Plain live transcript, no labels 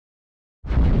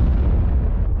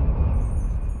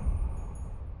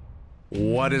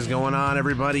What is going on,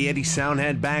 everybody? Eddie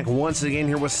Soundhead back once again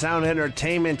here with Soundhead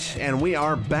Entertainment, and we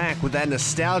are back with that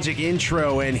nostalgic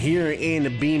intro and here in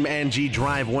BeamNG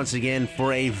Drive once again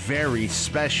for a very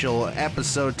special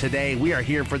episode today. We are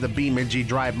here for the BeamNG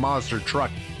Drive Monster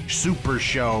Truck Super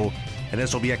Show, and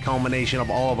this will be a culmination of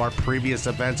all of our previous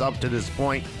events up to this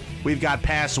point. We've got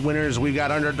past winners, we've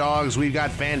got underdogs, we've got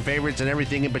fan favorites and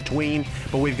everything in between,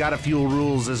 but we've got a few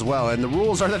rules as well. And the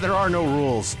rules are that there are no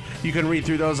rules. You can read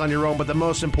through those on your own, but the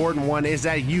most important one is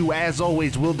that you, as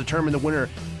always, will determine the winner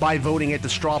by voting at the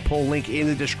straw poll link in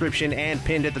the description and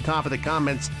pinned at the top of the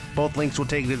comments. Both links will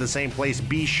take you to the same place.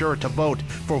 Be sure to vote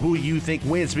for who you think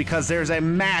wins, because there's a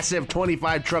massive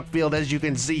 25 truck field, as you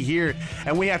can see here,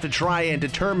 and we have to try and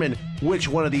determine which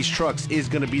one of these trucks is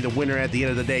going to be the winner at the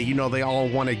end of the day. You know they all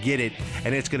want to get it,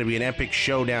 and it's going to be an epic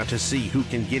showdown to see who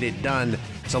can get it done.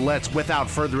 So let's, without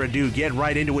further ado, get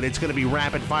right into it. It's going to be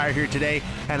rapid fire here today,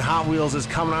 and Hot Wheels is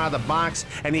coming out of the box,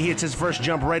 and he hits his first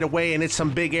jump right away, and it's some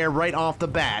big air right off the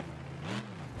bat.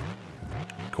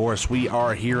 Of course, we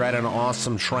are here at an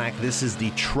awesome track. This is the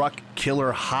Truck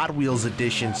Killer Hot Wheels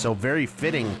edition, so very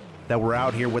fitting that we're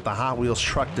out here with the Hot Wheels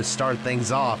truck to start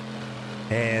things off.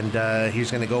 And he's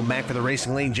going to go back for the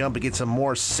racing lane jump and get some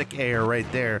more sick air right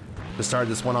there to start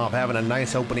this one off. Having a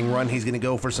nice opening run. He's going to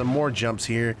go for some more jumps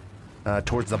here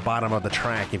towards the bottom of the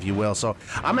track, if you will. So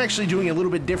I'm actually doing a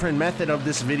little bit different method of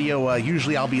this video.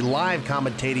 Usually I'll be live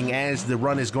commentating as the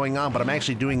run is going on, but I'm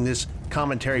actually doing this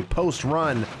commentary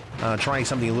post-run, trying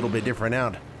something a little bit different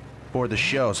out for the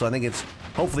show. So I think it's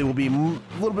hopefully will be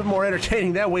a little bit more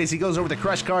entertaining that way as he goes over the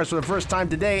crush cars for the first time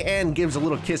today and gives a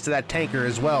little kiss to that tanker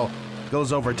as well.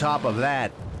 Goes over top of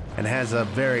that and has a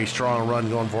very strong run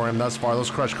going for him thus far. Those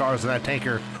crush cars and that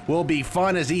tanker will be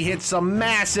fun as he hits some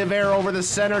massive air over the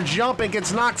center jump and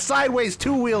gets knocked sideways,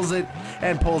 two-wheels it,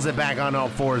 and pulls it back on all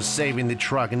fours, saving the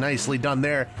truck. Nicely done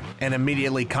there, and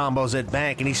immediately combos it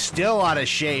back, and he's still out of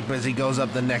shape as he goes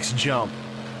up the next jump.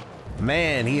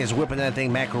 Man, he is whipping that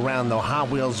thing back around, though. Hot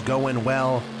Wheels going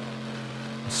well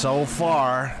so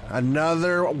far.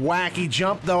 Another wacky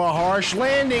jump, though, a harsh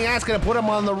landing. That's going to put him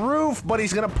on the roof, but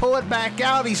he's going to pull it back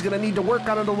out. He's going to need to work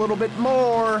on it a little bit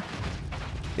more.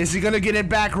 Is he going to get it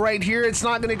back right here? It's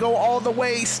not going to go all the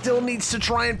way. He still needs to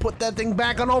try and put that thing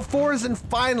back on all fours, and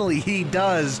finally he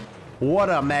does. What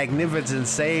a magnificent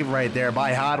save right there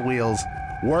by Hot Wheels.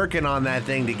 Working on that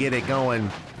thing to get it going.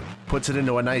 Puts it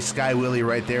into a nice sky wheelie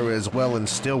right there as well, and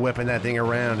still whipping that thing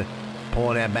around.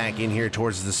 Pulling that back in here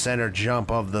towards the center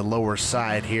jump of the lower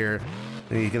side here.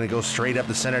 He's going to go straight up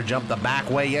the center jump the back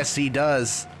way. Yes, he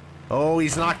does. Oh,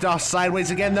 he's knocked off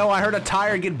sideways again, though. I heard a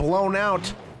tire get blown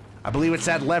out. I believe it's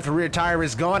that left rear tire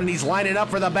is gone, and he's lining up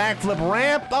for the backflip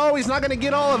ramp. Oh, he's not going to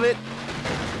get all of it.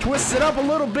 Twists it up a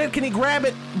little bit. Can he grab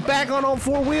it back on all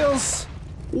four wheels?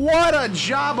 What a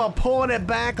job of pulling it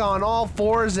back on all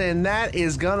fours, and that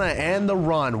is going to end the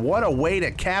run. What a way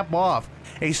to cap off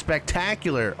a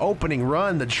spectacular opening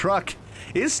run. The truck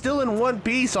is still in one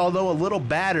piece, although a little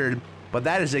battered, but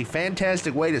that is a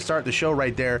fantastic way to start the show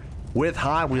right there with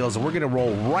Hot Wheels. And we're going to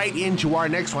roll right into our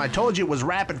next one. I told you it was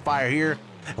rapid fire here.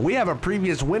 We have a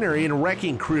previous winner in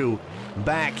Wrecking Crew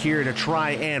back here to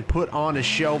try and put on a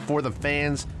show for the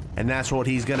fans, and that's what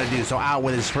he's going to do. So out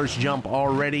with his first jump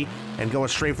already and going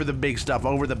straight for the big stuff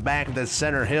over the back of the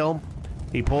center hill.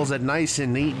 He pulls it nice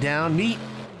and neat down. Neat.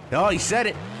 Oh, he said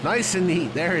it. Nice and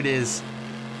neat. There it is.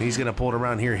 He's going to pull it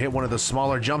around here, hit one of the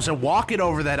smaller jumps, and walk it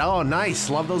over that. Oh, nice.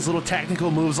 Love those little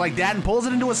technical moves like that, and pulls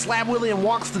it into a slab wheelie and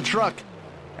walks the truck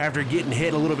after getting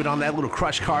hit a little bit on that little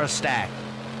crush car stack.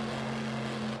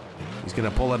 He's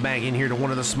going to pull it back in here to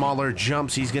one of the smaller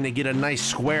jumps. He's going to get a nice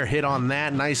square hit on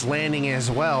that. Nice landing as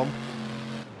well.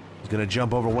 He's going to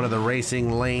jump over one of the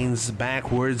racing lanes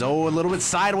backwards. Oh, a little bit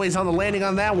sideways on the landing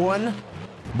on that one.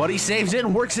 But he saves it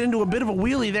and works it into a bit of a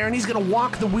wheelie there, and he's going to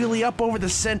walk the wheelie up over the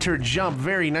center jump.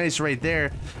 Very nice right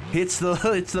there. Hits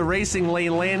the racing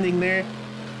lane landing there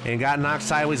and got knocked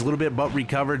sideways a little bit, but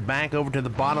recovered back over to the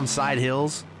bottom side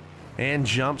hills and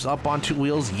jumps up on two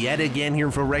wheels yet again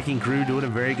here for Wrecking Crew. Doing a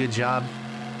very good job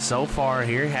so far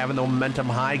here, having the momentum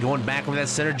high, going back over that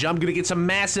center jump. Going to get some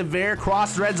massive air,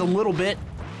 cross threads a little bit.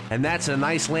 And that's a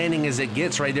nice landing as it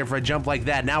gets right there for a jump like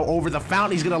that. Now over the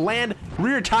fountain, he's going to land.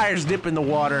 Rear tires dip in the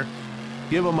water.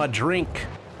 Give him a drink.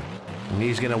 And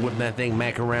he's going to whip that thing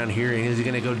back around here. And he's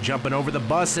going to go jumping over the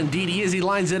bus. Indeed he is. He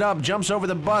lines it up, jumps over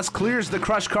the bus, clears the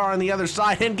crush car on the other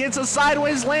side, and gets a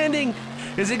sideways landing.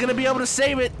 Is he going to be able to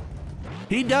save it?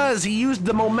 He does. He used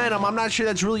the momentum. I'm not sure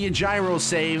that's really a gyro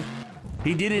save.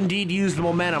 He did indeed use the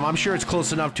momentum. I'm sure it's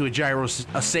close enough to a gyro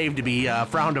save to be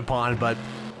frowned upon, but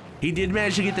He did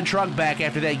manage to get the truck back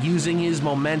after that using his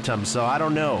momentum, so I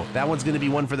don't know. That one's going to be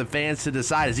one for the fans to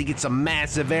decide as he gets some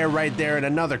massive air right there and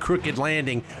another crooked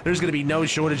landing. There's going to be no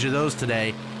shortage of those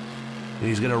today. And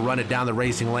he's going to run it down the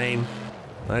racing lane.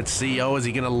 Let's see, oh, is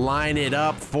he going to line it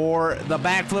up for the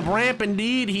backflip ramp?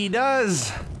 Indeed, he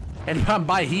does. And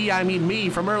by he, I mean me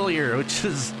from earlier, which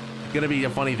is going to be a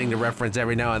funny thing to reference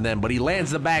every now and then. But he lands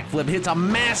the backflip, hits a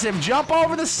massive jump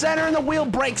over the center, and the wheel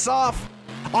breaks off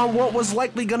on what was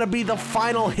likely going to be the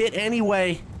final hit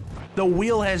anyway. The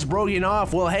wheel has broken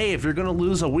off. Well, hey, if you're going to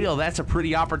lose a wheel, that's a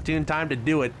pretty opportune time to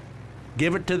do it.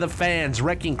 Give it to the fans.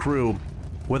 Wrecking Crew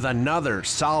with another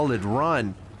solid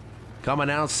run.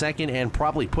 Coming out second and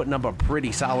probably putting up a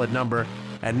pretty solid number.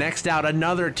 And next out,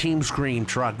 another Team Screen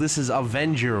truck. This is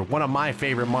Avenger, one of my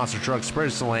favorite monster trucks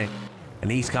personally.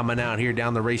 And he's coming out here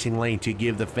down the racing lane to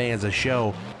give the fans a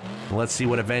show. Let's see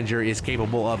what Avenger is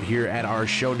capable of here at our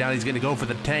showdown. He's going to go for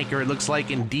the tanker. It looks like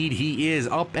indeed he is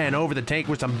up and over the tank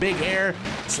with some big air.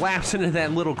 Slaps into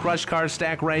that little crush car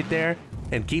stack right there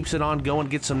and keeps it on going.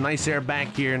 Gets some nice air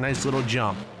back here. Nice little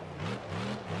jump.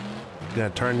 Gonna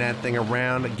turn that thing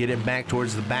around, get it back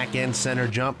towards the back end center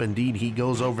jump. Indeed, he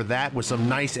goes over that with some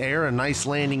nice air, a nice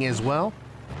landing as well.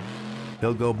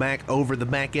 He'll go back over the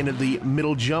back end of the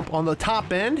middle jump on the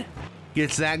top end.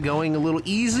 Gets that going a little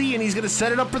easy, and he's gonna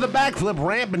set it up for the backflip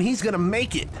ramp, and he's gonna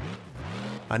make it.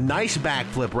 A nice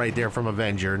backflip right there from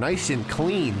Avenger, nice and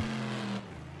clean.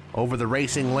 Over the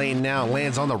racing lane now,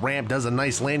 lands on the ramp, does a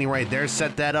nice landing right there,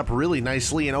 set that up really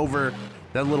nicely, and over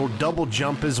that little double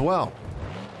jump as well.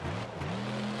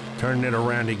 Turning it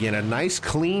around again. A nice,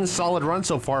 clean, solid run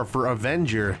so far for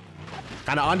Avenger.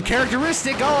 Kind of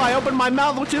uncharacteristic. Oh, I opened my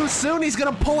mouth too soon. He's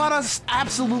going to pull out an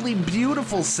absolutely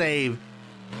beautiful save.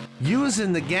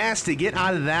 Using the gas to get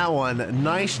out of that one.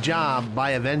 Nice job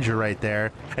by Avenger right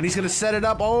there. And he's going to set it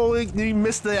up. Oh, he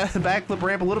missed the backflip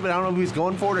ramp a little bit. I don't know if he's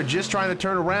going for it or just trying to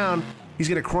turn around. He's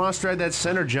going to cross-thread that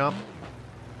center jump.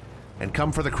 And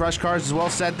come for the crush cars as well.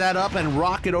 Set that up and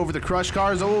rock it over the crush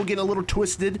cars. Oh, getting a little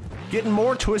twisted. Getting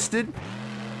more twisted.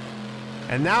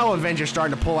 And now Avenger's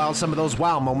starting to pull out some of those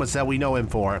wow moments that we know him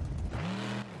for.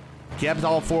 Kept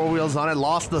all four wheels on it.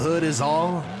 Lost the hood is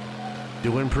all.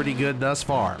 Doing pretty good thus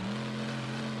far.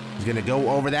 He's going to go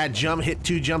over that jump. Hit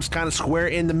two jumps kind of square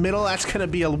in the middle. That's going to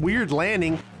be a weird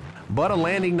landing. But a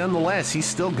landing nonetheless. He's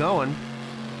still going.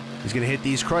 He's going to hit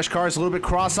these crush cars a little bit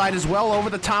cross-eyed as well over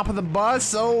the top of the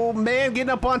bus. Oh, man, getting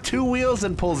up on two wheels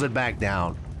and pulls it back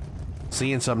down.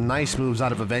 Seeing some nice moves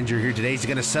out of Avenger here today. He's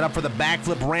going to set up for the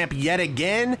backflip ramp yet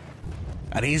again.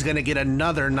 And he's going to get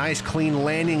another nice clean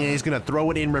landing, and he's going to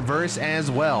throw it in reverse as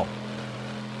well.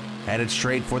 Headed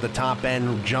straight for the top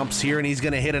end jumps here, and he's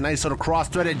going to hit a nice little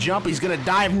cross-threaded jump. He's going to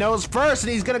dive nose first,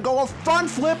 and he's going to go a front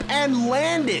flip and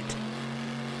land it.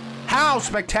 How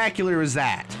spectacular is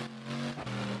that?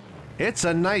 It's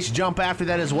a nice jump after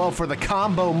that as well for the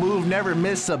combo move. Never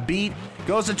miss a beat.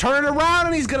 Goes to turn it around,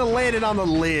 and he's going to land it on the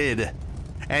lid.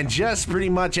 And just pretty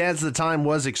much as the time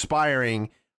was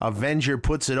expiring, Avenger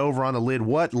puts it over on the lid.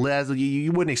 What, Les?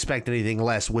 You wouldn't expect anything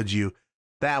less, would you?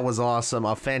 That was awesome.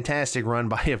 A fantastic run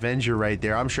by Avenger right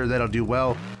there. I'm sure that'll do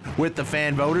well with the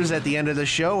fan voters at the end of the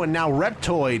show. And now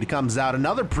Reptoid comes out,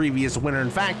 another previous winner.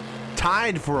 In fact,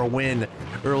 tied for a win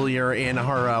earlier in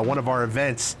our one of our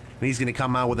events. And he's going to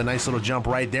come out with a nice little jump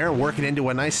right there, work it into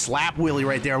a nice slap wheelie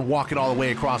right there and walk it all the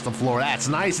way across the floor. That's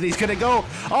nice. And he's going to go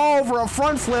over a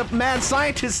front flip, Mad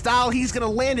Scientist style. He's going to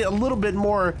land it a little bit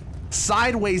more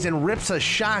sideways and rips a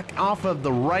shock off of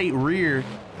the right rear.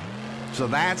 So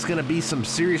that's going to be some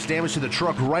serious damage to the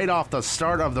truck right off the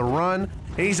start of the run.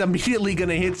 And he's immediately going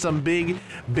to hit some big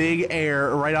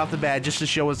air right off the bat just to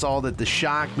show us all that the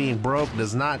shock being broke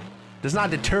does not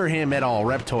deter him at all.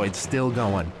 Reptoid's still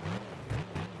going.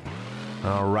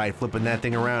 All right, flipping that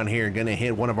thing around here. Gonna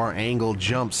hit one of our angle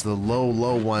jumps, the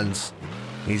low ones.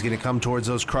 He's gonna come towards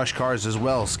those crush cars as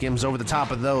well. Skims over the top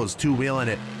of those, two-wheeling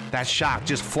it. That shock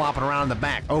just flopping around in the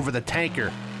back over the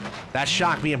tanker. That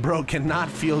shock being broke cannot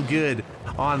feel good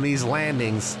on these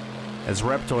landings. As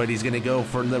Reptoid, he's gonna go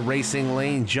for the racing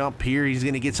lane jump here. He's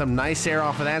gonna get some nice air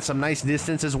off of that, some nice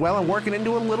distance as well, and working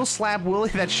into a little slap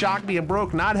wheelie. That shock being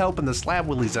broke, not helping the slap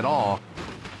wheelies at all.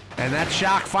 And that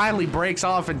shock finally breaks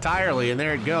off entirely, and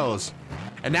there it goes.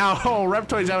 And now, oh,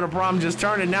 Reptoid's having a problem just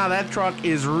turning. Now that truck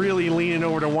is really leaning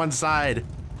over to one side.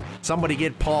 Somebody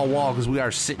get Paul Wall, because we are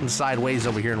sitting sideways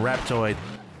over here in Reptoid.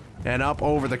 And up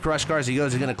over the crush cars he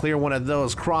goes. He's going to clear one of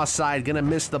those. Cross-side, going to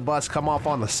miss the bus, come off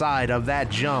on the side of that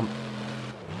jump.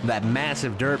 That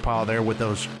massive dirt pile there with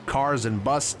those cars and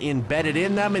bus embedded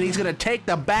in them. And he's going to take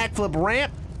the backflip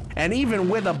ramp. And even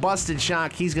with a busted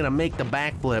shock, he's going to make the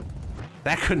backflip.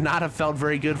 That could not have felt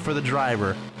very good for the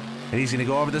driver. And he's gonna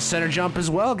go over the center jump as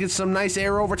well, get some nice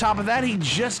air over top of that. He's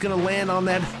just gonna land on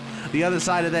that, the other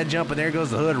side of that jump, and there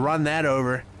goes the hood, run that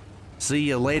over. See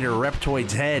you later,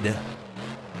 Reptoid's head.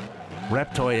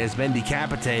 Reptoid has been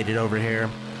decapitated over here.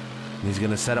 He's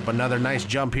gonna set up another nice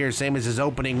jump here, same as his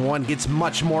opening one, gets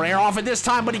much more air off it this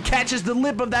time, but he catches the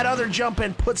lip of that other jump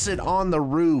and puts it on the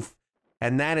roof.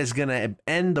 And that is gonna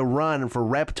end the run for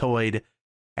Reptoid.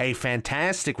 A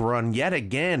fantastic run yet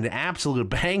again, absolute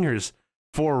bangers.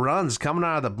 4 runs coming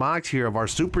out of the box here of our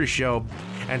Super Show.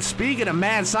 And speaking of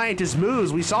Mad Scientist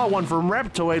moves, we saw one from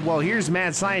Reptoid. Well, here's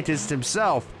Mad Scientist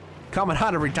himself coming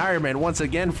out of retirement once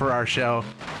again for our show.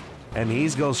 And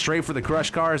he's goes straight for the crush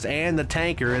cars and the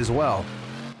tanker as well.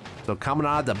 So coming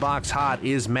out of the box hot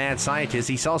is Mad Scientist.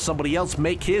 He saw somebody else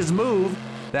make his move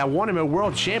that won him a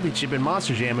world championship in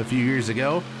Monster Jam a few years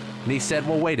ago. And he said,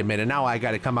 well, wait a minute, now I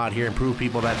gotta come out here and prove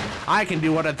people that I can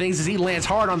do other things, as he lands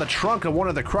hard on the trunk of one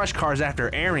of the crush cars after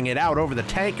airing it out over the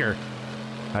tanker.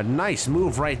 A nice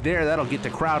move right there, that'll get the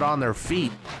crowd on their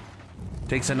feet.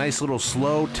 Takes a nice little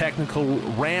slow technical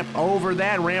ramp over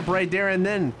that ramp right there, and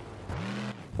then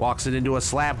walks it into a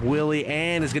slap wheelie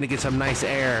and is gonna get some nice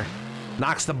air.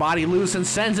 Knocks the body loose and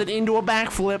sends it into a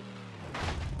backflip.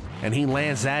 And he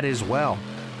lands that as well.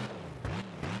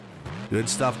 Good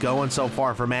stuff going so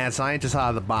far for Mad Scientist out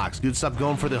of the box. Good stuff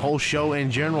going for the whole show in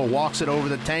general. Walks it over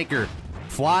the tanker,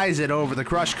 flies it over the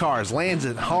crush cars, lands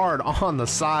it hard on the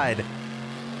side.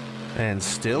 And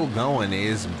still going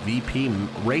is VP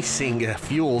Racing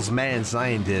Fuels Mad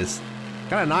Scientist.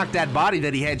 Kind of knocked that body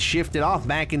that he had shifted off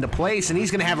back into place, and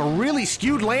he's going to have a really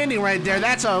skewed landing right there.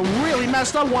 That's a really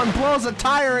messed up one. Blows a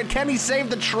tire, and can he save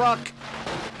the truck?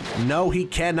 No, he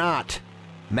cannot.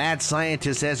 Mad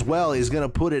Scientist as well is going to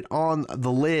put it on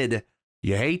the lid.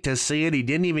 You hate to see it. He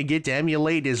didn't even get to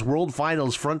emulate his World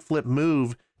Finals front flip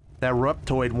move that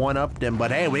Reptoid one-upped him.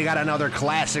 But hey, we got another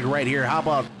classic right here. How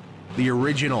about the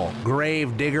original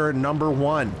Grave Digger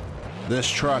 #1? This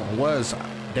truck was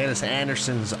Dennis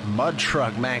Anderson's mud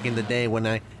truck back in the day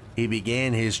when he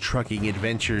began his trucking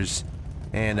adventures.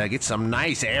 And get some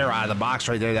nice air out of the box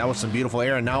right there. That was some beautiful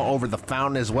air. And now over the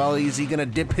fountain as well. Is he going to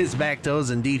dip his back toes?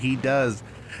 Indeed he does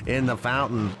in the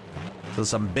fountain. So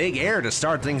some big air to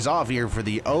start things off here for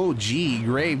the OG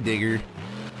Grave Digger.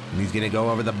 And he's going to go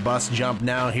over the bus jump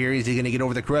now here. Is he going to get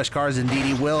over the crush cars? Indeed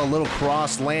he will. A little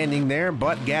cross landing there,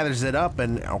 but gathers it up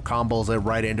and combos it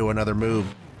right into another move.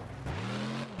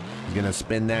 He's going to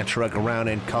spin that truck around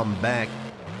and come back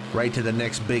right to the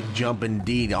next big jump.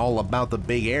 Indeed, all about the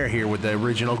big air here with the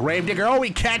original Grave Digger. Oh,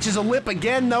 he catches a lip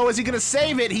again, though. Is he going to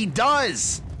save it? He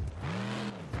does.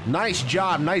 Nice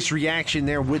job, nice reaction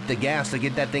there with the gas to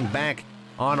get that thing back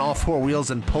on all 4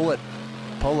 wheels and pull it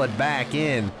back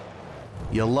in.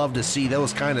 You'll love to see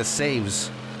those kind of saves.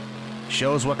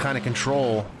 Shows what kind of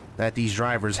control that these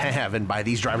drivers have, and by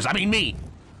these drivers, I mean me,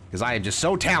 because I am just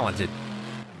so talented.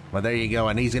 Well, there you go,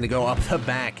 and he's going to go up the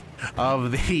back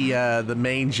of the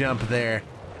main jump there.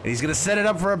 And he's going to set it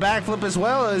up for a backflip as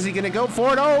well. Is he going to go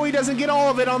for it? Oh, he doesn't get all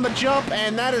of it on the jump,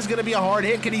 and that is going to be a hard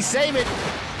hit. Can he save it?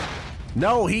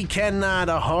 No, he cannot.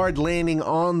 A hard landing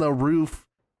on the roof.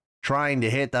 Trying to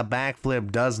hit the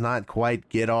backflip, does not quite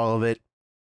get all of it.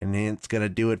 And it's going to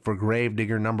do it for Grave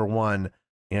Digger #1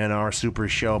 in our Super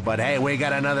Show. But hey, we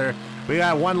got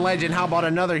one legend. How about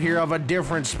another here of a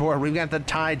different sport? We've got the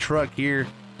Tide truck here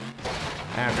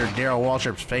after Darrell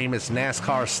Waltrip's famous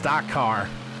NASCAR stock car.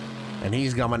 And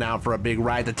he's coming out for a big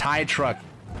ride. The Tide truck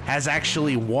has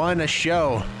actually won a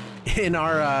show in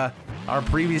our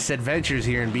previous adventures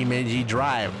here in BeamNG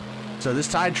Drive. So this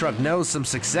Tide truck knows some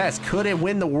success. Could it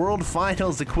win the World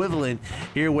Finals equivalent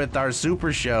here with our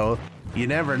Super Show? You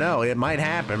never know. It might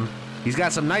happen. He's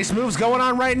got some nice moves going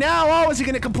on right now. Oh, is he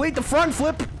going to complete the front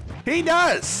flip? He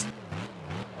does.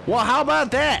 Well, how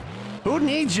about that? Who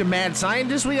needs you, Mad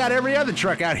Scientist? We got every other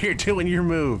truck out here doing your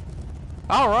move.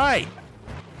 All right.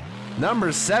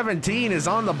 Number 17 is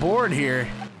on the board here.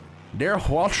 Darrell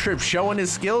Waltrip showing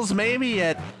his skills maybe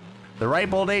at the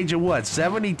ripe old age of what,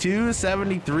 72,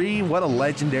 73? What a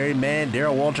legendary man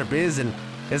Darrell Waltrip is, and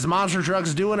his monster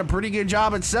truck's doing a pretty good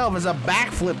job itself as a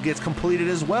backflip gets completed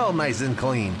as well, nice and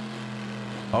clean.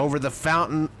 Over the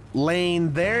fountain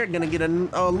lane there, gonna get a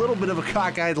little bit of a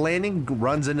cockeyed landing,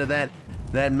 runs into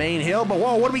that main hill, but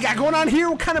whoa, what do we got going on here?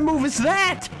 What kind of move is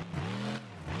that?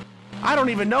 I don't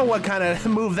even know what kind of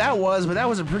move that was, but that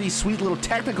was a pretty sweet little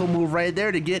technical move right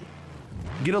there to get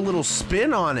a little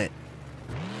spin on it.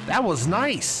 That was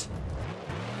nice.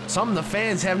 Something the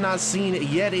fans have not seen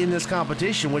yet in this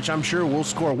competition, which I'm sure will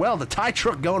score well. The Tide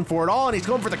truck going for it all, and he's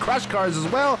going for the crush cars as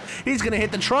well. He's going to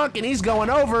hit the trunk, and he's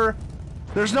going over.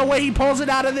 There's no way he pulls it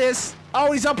out of this.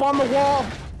 Oh, he's up on the wall.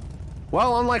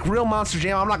 Well, unlike real Monster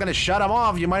Jam, I'm not going to shut him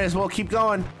off. You might as well keep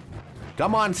going.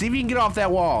 Come on, see if you can get off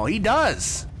that wall. He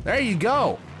does. There you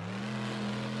go.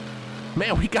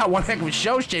 Man, we got one heck of a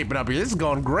show shaping up here. This is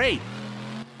going great.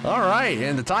 All right,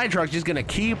 and the tire truck's just going to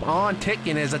keep on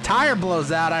ticking as the tire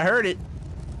blows out. I heard it.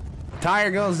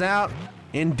 Tire goes out.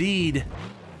 Indeed.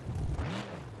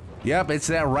 Yep, it's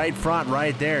that right front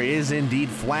right there is indeed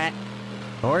flat.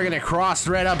 We're going to cross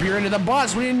thread up here into the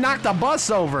bus. We didn't knock the bus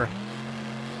over.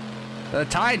 The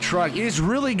tire truck is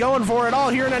really going for it all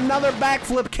here in another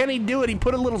backflip. Can he do it? He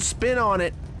put a little spin on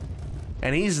it.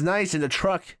 And he's nice, and the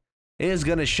truck is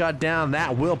going to shut down.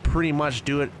 That will pretty much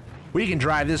do it. We can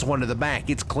drive this one to the back.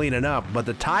 It's cleaning up. But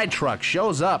the tire truck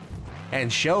shows up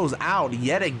and shows out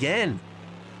yet again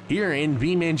here in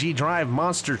BeamNG Drive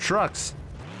Monster Trucks.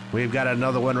 We've got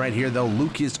another one right here, though.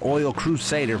 Lucas Oil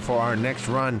Crusader for our next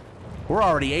run. We're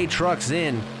already 8 trucks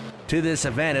in to this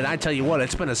event, and I tell you what,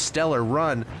 it's been a stellar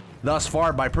run thus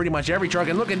far by pretty much every truck.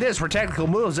 And look at this for technical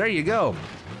moves. There you go.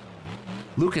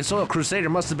 Lucas Oil Crusader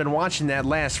must have been watching that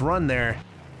last run there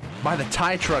by the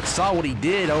tie truck, saw what he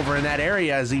did over in that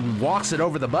area as he walks it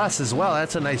over the bus as well.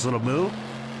 That's a nice little move.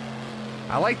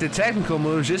 I like the technical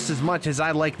moves just as much as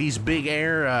I like these big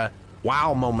air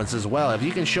wow moments as well. If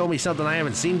you can show me something I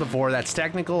haven't seen before that's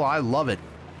technical, I love it.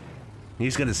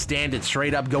 He's going to stand it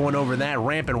straight up going over that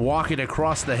ramp and walk it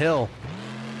across the hill.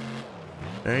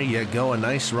 There you go, a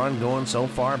nice run going so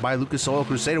far by Lucas Oil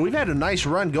Crusader. We've had a nice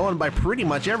run going by pretty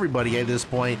much everybody at this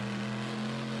point.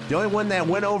 The only one that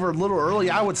went over a little early,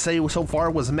 I would say, so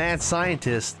far was Mad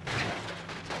Scientist.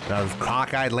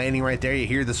 Cockeyed landing right there. You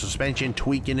hear the suspension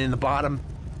tweaking in the bottom.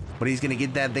 But he's going to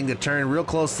get that thing to turn real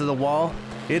close to the wall.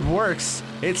 It works.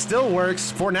 It still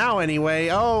works, for now anyway.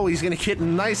 Oh, he's going to get a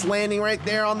nice landing right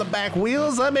there on the back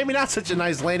wheels. Maybe not such a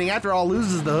nice landing. After all,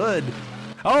 loses the hood.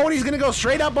 Oh, and he's going to go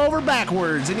straight up over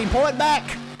backwards. And he pull it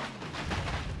back.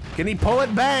 Can he pull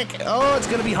it back? Oh, it's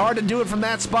going to be hard to do it from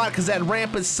that spot because that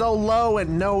ramp is so low.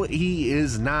 And no, he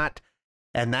is not.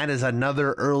 And that is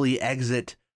another early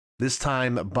exit, this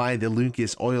time by the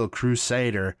Lucas Oil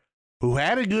Crusader, who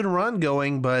had a good run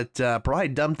going, but probably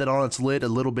dumped it on its lid a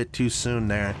little bit too soon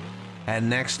there. And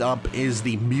next up is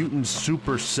the Mutant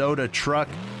Super Soda truck.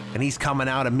 And he's coming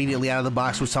out immediately out of the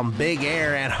box with some big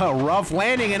air and a rough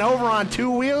landing and over on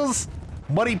 2 wheels.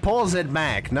 But he pulls it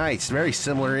back. Nice. Very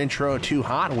similar intro to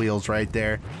Hot Wheels right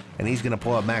there. And he's going to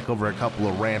pull it back over a couple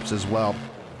of ramps as well.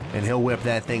 And he'll whip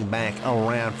that thing back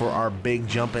around for our big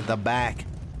jump at the back.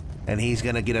 And he's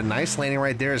going to get a nice landing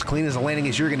right there, as clean as a landing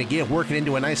as you're going to get, working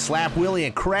into a nice slap wheelie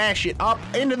and crash it up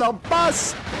into the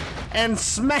bus and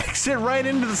smacks it right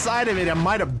into the side of it and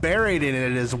might have buried in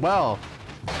it as well.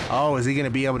 Oh, is he going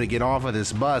to be able to get off of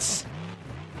this bus?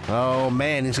 Oh,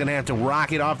 man, he's going to have to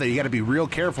rock it off there. You got to be real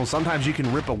careful. Sometimes you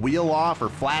can rip a wheel off or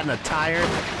flatten a tire.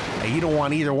 And you don't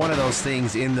want either one of those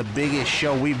things in the biggest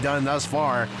show we've done thus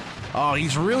far. Oh,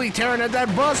 he's really tearing at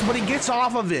that bus, but he gets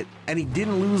off of it. And he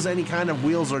didn't lose any kind of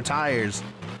wheels or tires.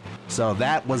 So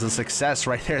that was a success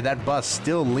right there. That bus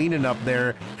still leaning up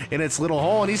there in its little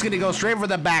hole. And he's going to go straight for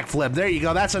the backflip. There you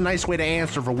go. That's a nice way to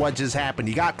answer for what just happened.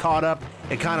 You got caught up.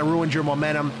 It kind of ruined your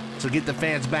momentum. So get the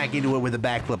fans back into it with a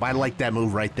backflip. I like that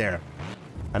move right there.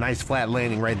 A nice flat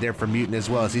landing right there for Mutant as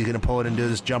well, as he's going to pull it into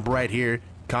this jump right here.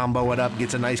 Combo it up.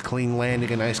 Gets a nice clean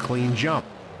landing. A nice clean jump.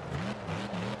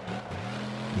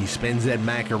 He spins that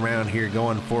back around here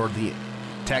going for the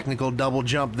technical double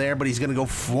jump there, but he's going to go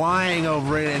flying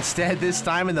over it instead this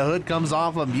time, and the hood comes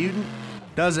off of Mutant.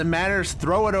 Doesn't matter.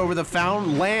 Throw it over the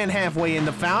fountain. Land halfway in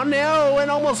the fountain. No,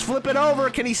 and almost flip it over.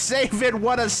 Can he save it?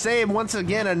 What a save. Once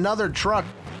again, another truck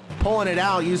pulling it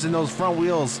out using those front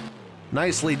wheels.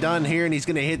 Nicely done here, and he's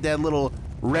going to hit that little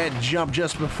red jump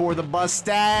just before the bus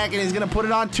stack, and he's going to put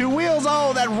it on 2 wheels.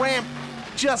 Oh, that ramp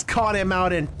just caught him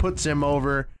out and puts him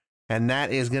over. And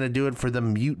that is going to do it for the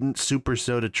Mutant Super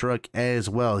Soda truck as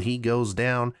well. He goes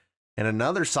down, and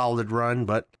another solid run,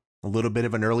 but a little bit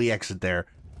of an early exit there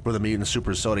for the Mutant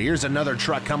Super Soda. Here's another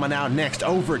truck coming out next,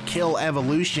 Overkill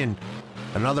Evolution.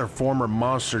 Another former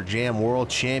Monster Jam world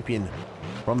champion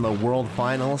from the World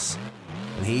Finals.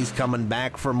 And he's coming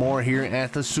back for more here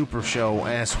at the Super Show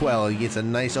as well. He gets a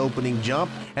nice opening jump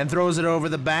and throws it over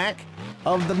the back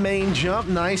of the main jump.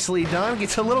 Nicely done.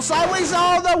 Gets a little sideways.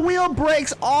 Oh, the wheel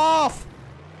breaks off.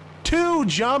 2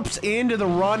 jumps into the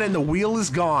run and the wheel is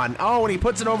gone. Oh, and he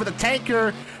puts it over the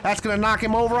tanker. That's going to knock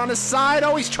him over on his side.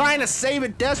 Oh, he's trying to save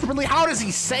it desperately. How does he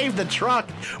save the truck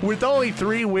with only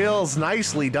 3 wheels?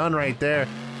 Nicely done right there.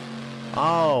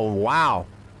 Oh, wow.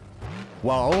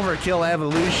 Well, Overkill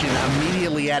Evolution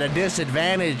immediately at a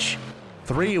disadvantage.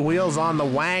 3 wheels on the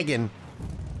wagon.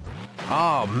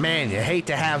 Oh, man, you hate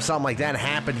to have something like that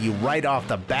happen to you right off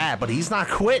the bat, but he's not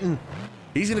quitting.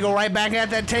 He's going to go right back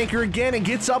at that tanker again and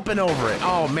gets up and over it.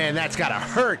 Oh, man, that's got to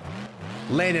hurt.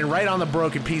 Landing right on the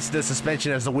broken piece of the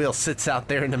suspension as the wheel sits out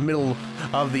there in the middle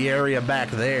of the area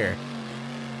back there.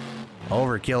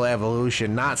 Overkill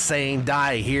Evolution not saying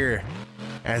die here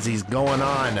as he's going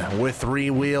on with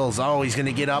 3 wheels. Oh, he's going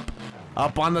to get up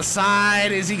on the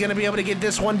side. Is he going to be able to get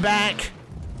this one back?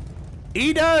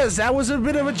 He does. That was a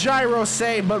bit of a gyro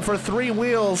save, but for 3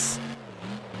 wheels,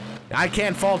 I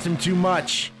can't fault him too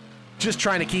much. Just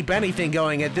trying to keep anything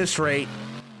going at this rate.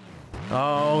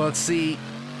 Oh, let's see.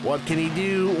 What can he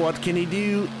do? What can he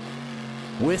do?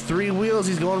 With 3 wheels,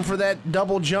 he's going for that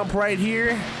double jump right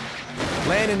here.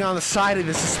 Landing on the side of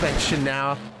the suspension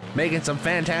now, making some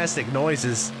fantastic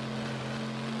noises.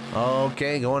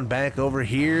 Okay, going back over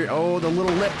here. Oh, the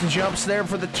little lip jumps there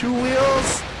for the 2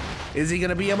 wheels. Is he going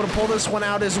to be able to pull this one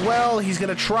out as well? He's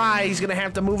going to try. He's going to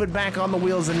have to move it back on the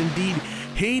wheels, and indeed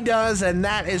he does, and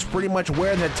that is pretty much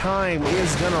where the time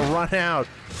is going to run out.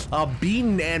 A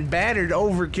beaten and battered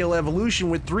Overkill Evolution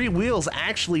with 3 wheels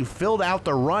actually filled out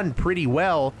the run pretty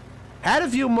well. Had a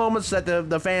few moments that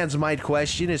the fans might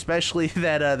question, especially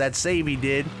that save he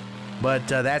did, but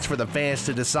that's for the fans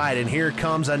to decide. And here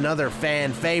comes another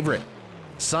fan favorite,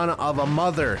 Son of a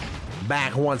Mother,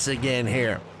 back once again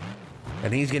here.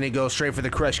 And he's going to go straight for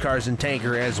the Crush Cars and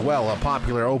Tanker as well, a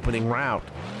popular opening route.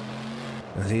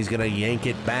 As he's going to yank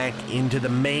it back into the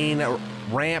main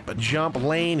ramp jump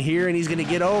lane here, and he's going to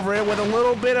get over it with a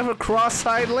little bit of a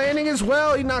cross-side landing as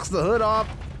well. He knocks the hood off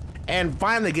and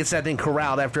finally gets that thing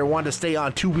corralled after it wanted to stay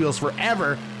on 2 wheels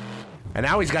forever. And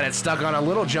now he's got it stuck on a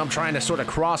little jump trying to sort of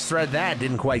cross-thread that.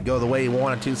 Didn't quite go the way he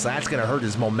wanted to, so that's going to hurt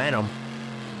his momentum.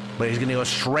 But he's going to go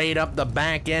straight up the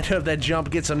back end of that jump,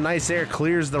 gets some nice air,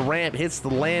 clears the ramp, hits the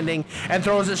landing, and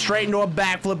throws it straight into a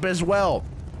backflip as well.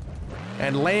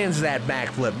 And lands that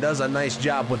backflip, does a nice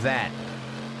job with that.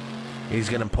 He's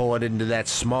going to pull it into that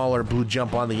smaller blue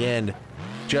jump on the end.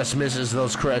 Just misses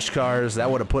those Crush Cars.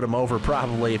 That would have put him over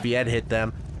probably if he had hit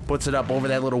them. Puts it up over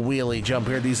that little wheelie jump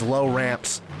here, these low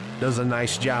ramps. Does a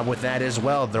nice job with that as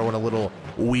well, throwing a little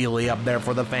wheelie up there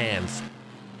for the fans.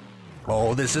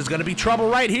 Oh, this is going to be trouble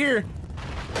right here.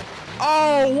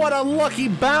 Oh, what a lucky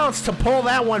bounce to pull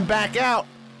that one back out.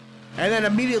 And then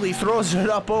immediately throws it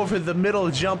up over the middle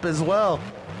jump as well.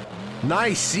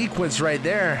 Nice sequence right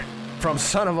there from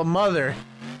Son of a Mother.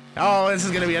 Oh, this is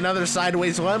going to be another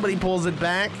sideways one, but he pulls it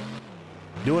back.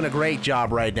 Doing a great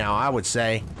job right now, I would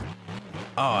say.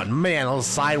 Oh, man, those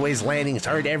sideways landings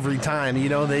hurt every time. You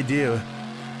know they do.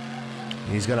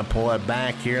 He's going to pull it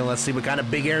back here. Let's see what kind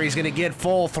of big air he's going to get.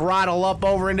 Full throttle up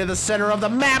over into the center of the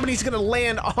map, and he's going to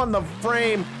land on the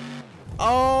frame.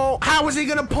 Oh, how is he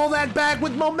going to pull that back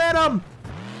with momentum?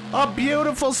 A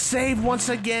beautiful save once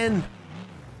again.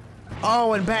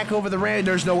 Oh, and back over the ramp.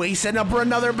 There's no way he's setting up for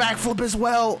another backflip as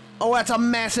well. Oh, that's a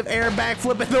massive air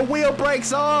backflip, and the wheel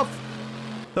breaks off.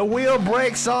 The wheel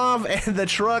breaks off, and the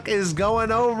truck is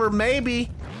going over, maybe.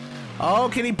 Oh,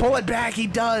 can he pull it back? He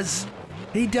does.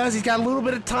 He does. He's got a little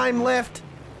bit of time left.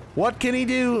 What can he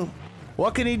do?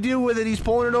 What can he do with it? He's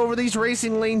pulling it over these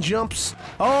racing lane jumps.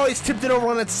 Oh, he's tipped it over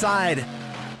on its side.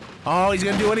 Oh, he's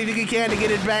going to do anything he can to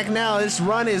get it back now. This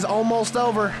run is almost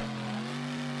over.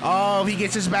 Oh, if he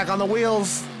gets this back on the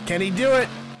wheels, can he do it?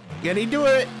 Can he do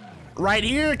it? Right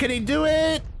here, can he do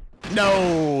it?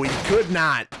 No, he could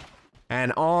not.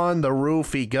 And on the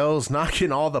roof he goes,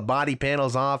 knocking all the body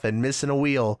panels off and missing a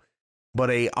wheel. But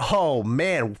oh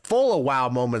man, full of wow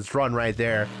moments run right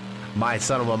there, my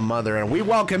Son of a Mother. And we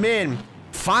welcome in,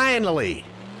 finally,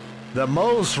 the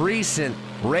most recent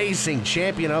racing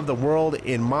champion of the world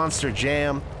in Monster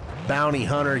Jam, Bounty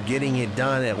Hunter, getting it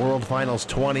done at World Finals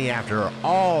 20 after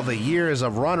all the years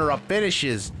of runner-up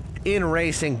finishes in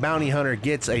racing. Bounty Hunter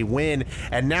gets a win,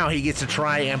 and now he gets to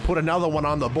try and put another one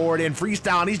on the board in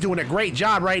Freestyle, and he's doing a great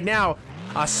job right now.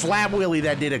 A slab wheelie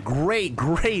that did a great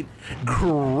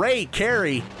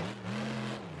carry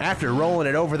after rolling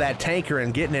it over that tanker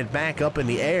and getting it back up in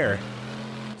the air.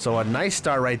 So a nice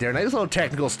start right there. Nice little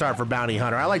technical start for Bounty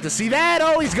Hunter. I like to see that.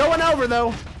 Oh, he's going over,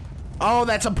 though. Oh,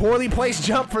 that's a poorly placed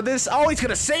jump for this. Oh, he's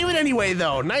going to save it anyway,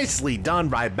 though. Nicely done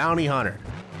by Bounty Hunter.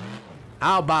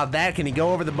 How about that? Can he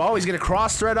go over the ball? He's going to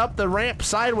cross-thread up the ramp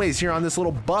sideways here on this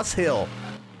little bus hill.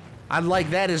 I like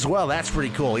that as well. That's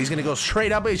pretty cool. He's going to go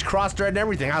straight up. He's cross-threading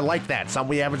everything. I like that. Something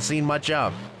we haven't seen much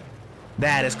of.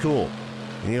 That is cool.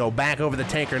 You know, back over the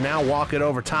tanker now. Walk it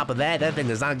over top of that. That thing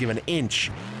does not give an inch.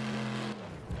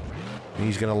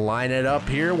 He's going to line it up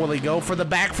here. Will he go for the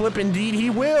backflip? Indeed, he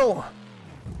will.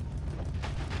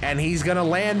 And he's gonna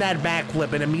land that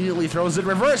backflip and immediately throws it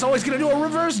reverse. Oh, he's gonna do a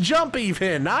reverse jump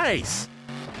even. Nice.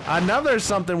 Another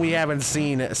something we haven't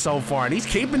seen so far. And he's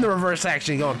keeping the reverse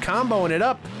action going, comboing it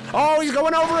up. Oh, he's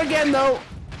going over again though.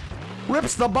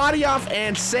 Rips the body off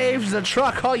and saves the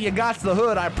truck. Oh, you got the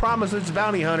hood. I promise it's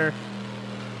Bounty Hunter.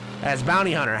 As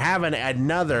Bounty Hunter having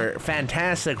another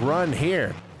fantastic run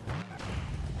here.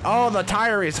 Oh, the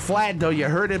tire is flat though. You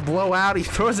heard it blow out. He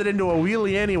throws it into a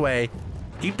wheelie anyway.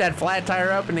 Keep that flat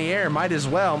tire up in the air. Might as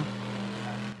well.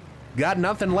 Got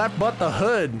nothing left but the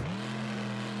hood.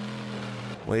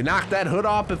 Well, he knocked that hood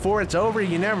off before it's over.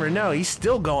 You never know. He's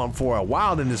still going for it.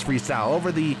 Wild in this freestyle.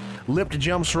 Over the lipped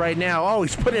jumps right now. Oh,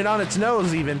 he's putting it on its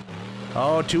nose even.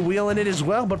 Oh, two-wheeling it as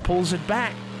well, but pulls it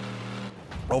back.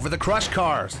 Over the crush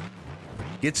cars.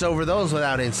 Gets over those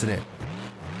without incident.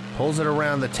 Pulls it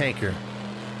around the tanker.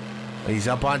 He's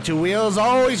up on two wheels.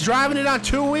 Oh, he's driving it on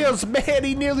two wheels. Man,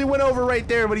 he nearly went over right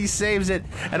there, but he saves it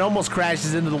and almost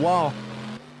crashes into the wall.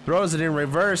 Throws it in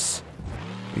reverse.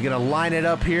 You're gonna line it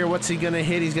up here. What's he gonna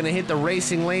hit? He's gonna hit the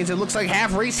racing lanes. It looks like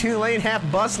half racing lane, half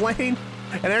bus lane.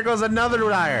 And there goes another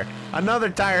tire. Another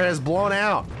tire has blown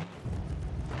out.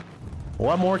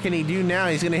 What more can he do now?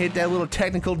 He's gonna hit that little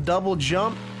technical double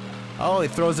jump. Oh, he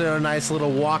throws it in a nice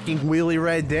little walking wheelie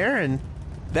right there, and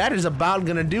that is about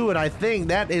gonna do it. I think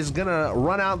that is gonna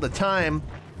run out the time.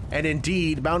 And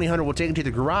indeed, Bounty Hunter will take it to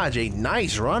the garage. A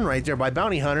nice run right there by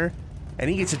Bounty Hunter. And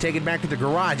he gets to take it back to the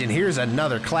garage. And here's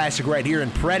another classic right here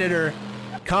in Predator.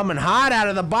 Coming hot out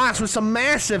of the box with some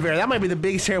massive air. That might be the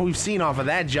biggest air we've seen off of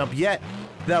that jump yet.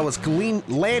 That was clean,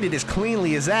 landed as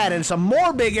cleanly as that. And some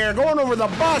more big air going over the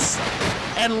bus.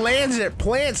 And lands it,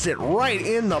 plants it right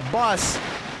in the bus.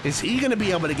 Is he going to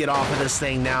be able to get off of this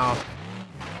thing now?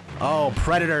 Oh,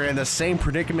 Predator in the same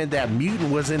predicament that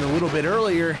Mutant was in a little bit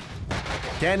earlier.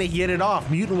 Can he get it off?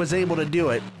 Mutant was able to do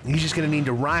it. He's just going to need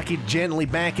to rock it gently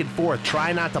back and forth.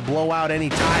 Try not to blow out any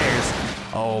tires.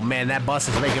 Oh, man, that bus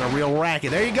is making a real racket.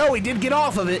 There you go. He did get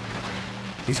off of it.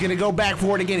 He's going to go back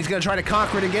for it again. He's going to try to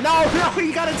conquer it again. Oh, no,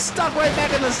 he got it stuck right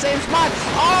back in the same spot.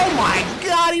 Oh, my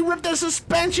God, he ripped the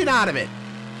suspension out of it.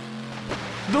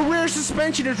 The rear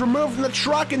suspension is removed from the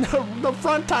truck, and the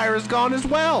front tire is gone as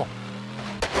well.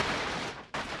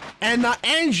 And the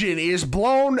engine is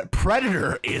blown.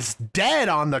 Predator is dead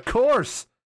on the course.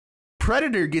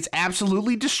 Predator gets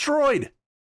absolutely destroyed.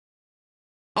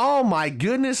 Oh my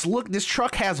goodness, look, this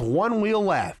truck has one wheel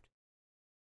left.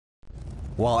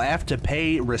 Well, F to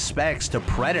pay respects to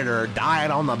Predator died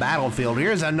on the battlefield.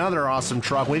 Here's another awesome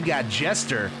truck. We've got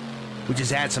Jester, which has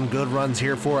had some good runs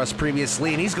here for us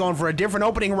previously, and he's going for a different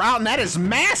opening route, and that is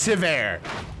massive air.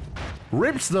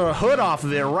 Rips the hood off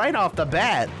of it right off the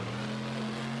bat.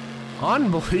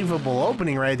 Unbelievable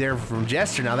opening right there from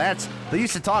Jester. Now they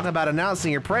used to talk about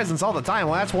announcing your presence all the time.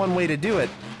 Well, that's one way to do it.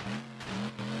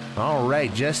 All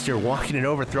right, Jester walking it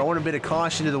over, throwing a bit of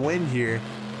caution to the wind here.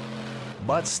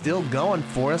 But still going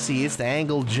for us. He hits the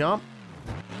angle jump.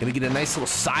 Gonna get a nice little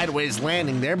sideways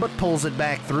landing there, but pulls it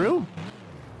back through.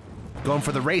 Going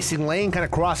for the racing lane, kind of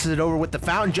crosses it over with the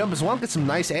fountain jump as well. Get some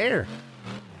nice air.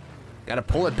 Gotta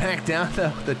pull it back down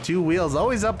the two wheels.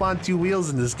 Always up on two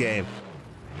wheels in this game.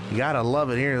 You gotta love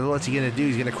it here. What's he gonna do?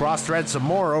 He's gonna cross thread some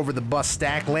more over the bus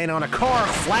stack, land on a car,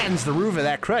 flattens the roof of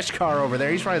that crush car over there.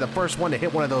 He's probably the first one to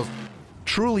hit one of those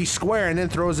truly square, and then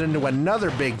throws it into another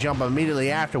big jump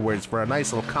immediately afterwards for a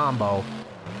nice little combo.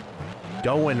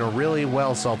 Going really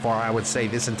well so far, I would say,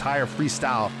 this entire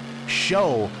freestyle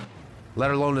show,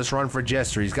 let alone this run for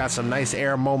Jester. He's got some nice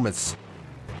air moments.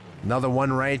 Another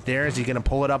one right there. Is he going to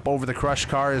pull it up over the crush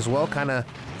car as well? Kind of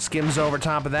skims over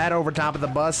top of that, over top of the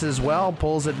bus as well.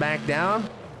 Pulls it back down.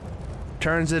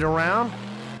 Turns it around.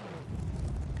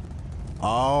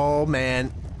 Oh,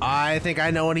 man. I think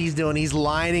I know what he's doing. He's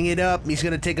lining it up. He's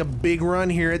going to take a big run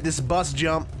here at this bus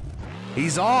jump.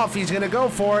 He's off. He's going to go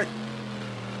for it.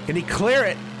 Can he clear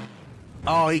it?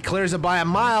 Oh, he clears it by a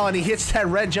mile, and he hits that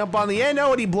red jump on the end.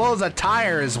 Oh, and he blows a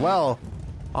tire as well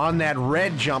on that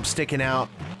red jump sticking out.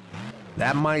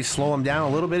 That might slow him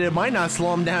down a little bit. It might not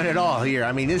slow him down at all here.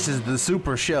 I mean, this is the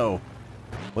super show.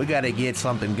 We got to get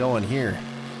something going here.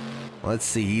 Let's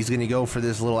see. He's going to go for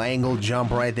this little angle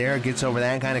jump right there. Gets over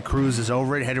that and kind of cruises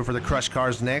over it. Headed for the crush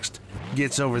cars next.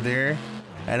 Gets over there.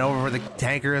 And over for the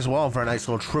tanker as well for a nice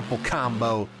little triple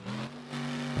combo.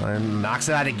 And knocks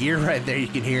it out of gear right there, you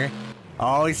can hear.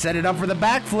 Oh, he set it up for the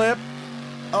backflip.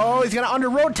 Oh, he's going to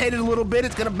under-rotate it a little bit.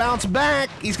 It's going to bounce back.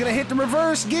 He's going to hit the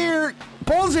reverse gear.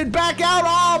 Pulls it back out.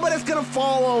 Oh, but it's going to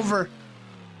fall over.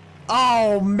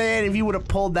 Oh, man, if you would have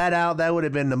pulled that out, that would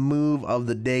have been the move of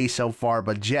the day so far.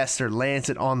 But Jester lands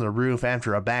it on the roof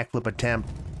after a backflip attempt.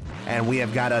 And we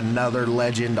have got another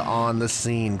legend on the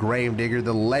scene. Gravedigger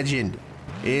the Legend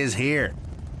is here.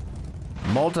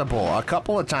 A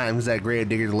couple of times that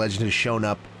Gravedigger the Legend has shown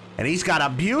up. And he's got a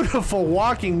beautiful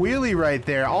walking wheelie right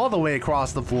there all the way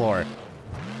across the floor.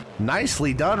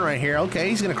 Nicely done right here. Okay,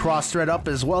 he's going to cross thread up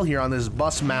as well here on this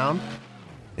bus mound.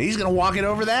 He's going to walk it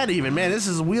over that even. Man, this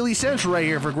is wheelie central right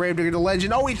here for Gravedigger the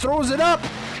Legend. Oh, he throws it up.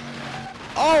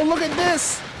 Oh, look at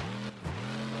this.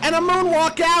 And a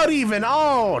moonwalk out even.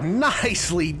 Oh,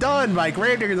 nicely done by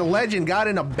Gravedigger the Legend. Got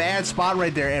in a bad spot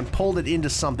right there and pulled it into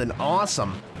something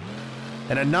awesome.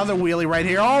 And another wheelie right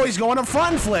here. Oh, he's going a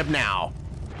front flip now.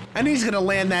 And he's going to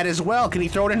land that as well. Can he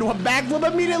throw it into a backflip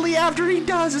immediately after he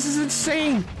does? This is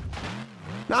insane.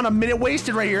 Not a minute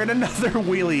wasted right here. And another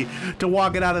wheelie to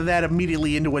walk it out of that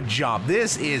immediately into a jump.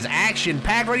 This is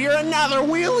action-packed right here. Another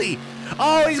wheelie.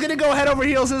 Oh, he's going to go head over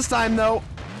heels this time, though.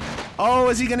 Oh,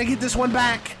 is he going to get this one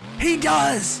back? He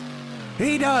does.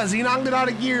 He does. He knocked it out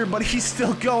of gear, but he's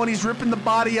still going. He's ripping the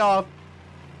body off.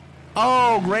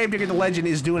 Oh, Gravedigger the Legend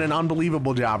is doing an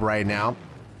unbelievable job right now.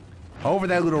 Over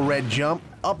that little red jump.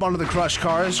 Up onto the crushed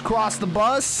cars. Cross the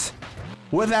bus.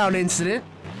 Without incident.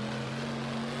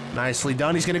 Nicely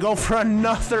done. He's going to go for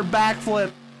another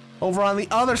backflip. Over on the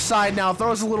other side now.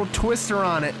 Throws a little twister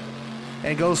on it.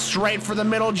 And goes straight for the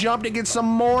middle jump to get some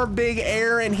more big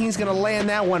air. And he's going to land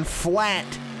that one flat.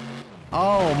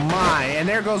 Oh my. And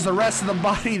there goes the rest of the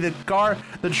body.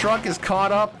 The truck is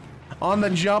caught up on the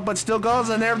jump, but still goes.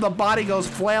 And there the body goes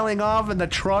flailing off. And the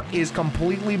truck is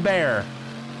completely bare.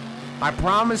 I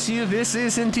promise you, this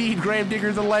is indeed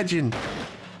Gravedigger the Legend.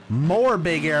 More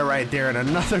big air right there, and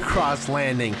another cross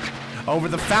landing. Over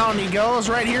the fountain he goes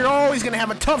right here. Oh, he's going to have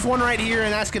a tough one right here,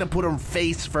 and that's going to put him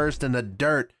face first in the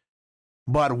dirt.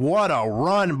 But what a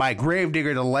run by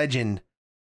Gravedigger the Legend.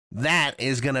 That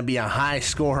is going to be a high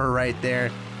scorer right there.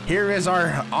 Here is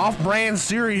our off-brand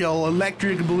cereal,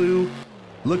 Electric Blue.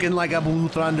 Looking like a Blue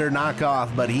Thunder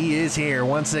knockoff, but he is here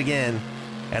once again.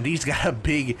 And he's got a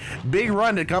big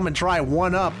run to come and try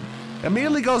one up.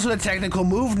 Immediately goes with a technical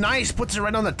move. Nice. Puts it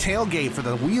right on the tailgate for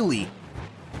the wheelie.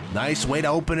 Nice way to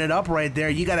open it up right there.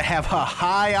 You got to have a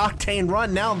high-octane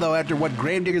run now, though, after what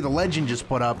Gravedigger the Legend just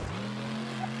put up.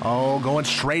 Oh, going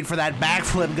straight for that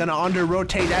backflip. Going to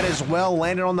under-rotate that as well.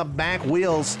 Landed on the back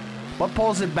wheels. But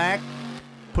pulls it back.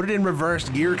 Put it in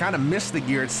reversed gear. Kind of missed the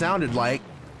gear, it sounded like.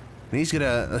 And he's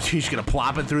gonna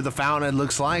plop it through the fountain, it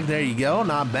looks like. There you go.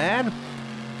 Not bad.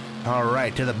 All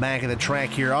right, to the back of the track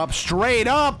here. Up, straight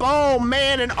up. Oh,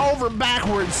 man, and over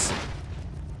backwards.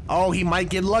 Oh, he might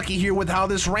get lucky here with how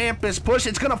this ramp is pushed.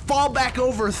 It's going to fall back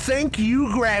over. Thank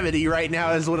you, gravity, right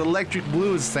now, is what Electric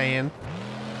Blue is saying.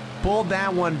 Pulled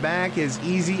that one back as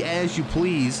easy as you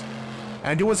please.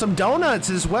 And doing some donuts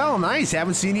as well. Nice.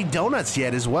 Haven't seen any donuts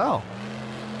yet as well.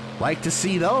 Like to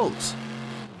see those.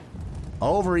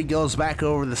 Over he goes back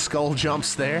over the skull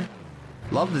jumps there.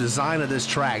 Love the design of this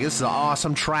track. This is an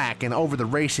awesome track, and over the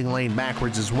racing lane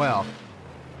backwards as well.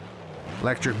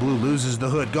 Electric Blue loses the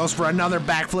hood, goes for another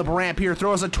backflip ramp here,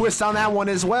 throws a twist on that one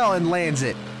as well and lands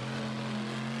it.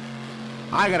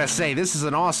 I gotta say, this is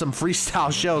an awesome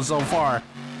freestyle show so far.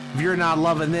 If you're not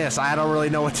loving this, I don't really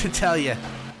know what to tell you.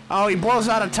 Oh, he blows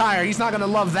out a tire. He's not gonna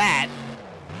love that.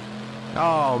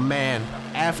 Oh, man.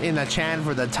 F in the chat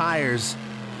for the tires.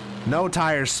 No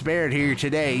tires spared here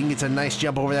today. He gets a nice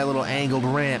jump over that little angled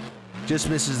ramp. Just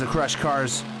misses the crushed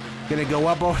cars. Gonna go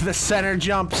up over the center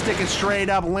jump, stick it straight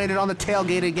up, land it on the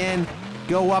tailgate again.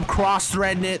 Go up,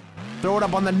 cross-threading it, throw it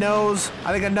up on the nose.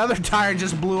 I think another tire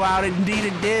just blew out. Indeed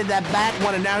it did, that back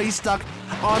one, and now he's stuck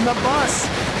on the bus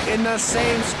in the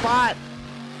same spot.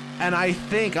 And I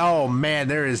think, oh man,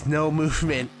 there is no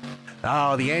movement.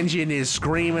 Oh, the engine is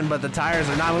screaming, but the tires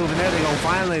are not moving. There they go,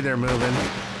 finally they're moving.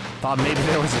 Thought maybe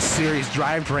there was a serious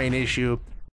drivetrain issue,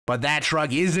 but that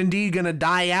truck is indeed going to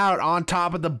die out on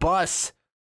top of the bus.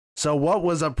 So what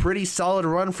was a pretty solid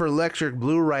run for Electric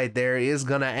Blue right there is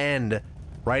going to end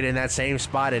right in that same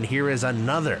spot. And here is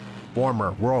another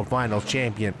former World Finals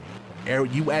champion,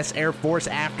 US Air Force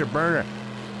Afterburner,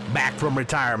 back from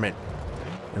retirement.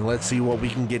 And let's see what we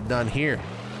can get done here.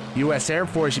 US Air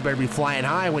Force, you better be flying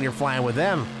high when you're flying with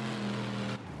them.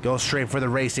 Go straight for the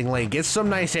racing lane. Gets some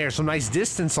nice air, some nice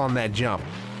distance on that jump.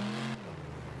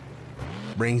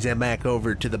 Brings it back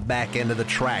over to the back end of the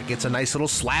track. Gets a nice little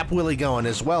slap wheelie going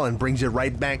as well and brings it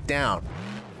right back down.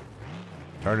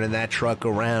 Turning that truck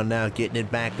around now, getting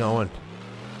it back going.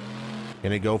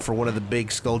 Gonna go for one of the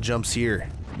big skull jumps here,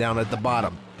 down at the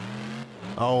bottom.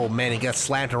 Oh man, he got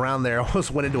slapped around there.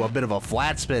 Almost went into a bit of a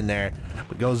flat spin there,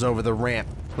 but goes over the ramp,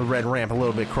 the red ramp, a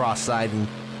little bit cross-side and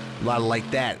a lot like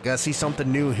that. Gotta see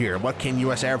something new here. What can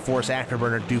US Air Force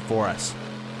Afterburner do for us?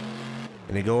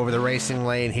 Gonna go over the racing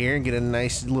lane here and get a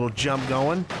nice little jump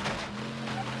going.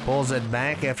 Pulls it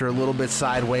back after a little bit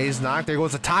sideways knock. There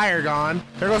goes a tire gone.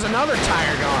 There goes another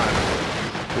tire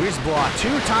gone. We just blew out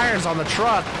 2 tires on the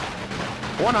truck.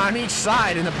 1 on each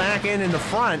side, in the back end and the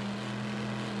front.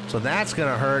 So that's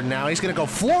gonna hurt now. He's gonna go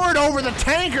forward over the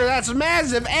tanker. That's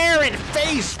massive air and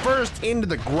face first into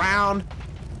the ground.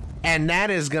 And that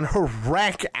is gonna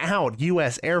wreck out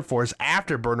US Air Force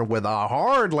Afterburner with a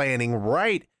hard landing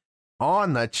right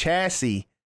on the chassis.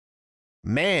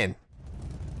 Man.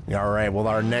 All right, well,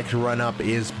 our next run-up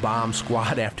is Bomb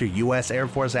Squad after US Air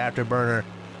Force Afterburner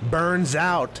burns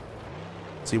out.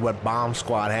 See what Bomb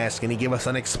Squad has. Can he give us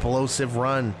an explosive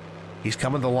run? He's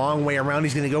coming the long way around.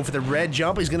 He's going to go for the red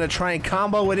jump. He's going to try and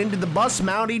combo it into the bus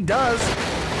mount. He does.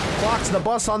 Clocks the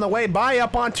bus on the way by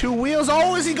up on 2 wheels.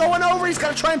 Oh, is he going over? He's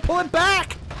got to try and pull it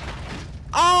back.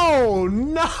 Oh,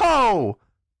 no.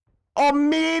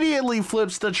 Immediately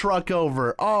flips the truck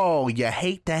over. Oh, you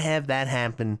hate to have that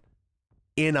happen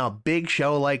in a big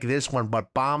show like this one,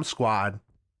 but Bomb Squad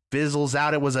fizzles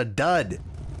out. It was a dud.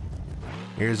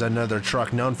 Here's another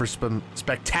truck known for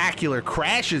spectacular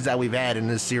crashes that we've had in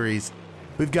this series.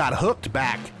 We've got Hooked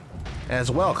back as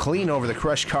well. Clean over the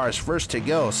Crush Cars, first to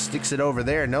go. Sticks it over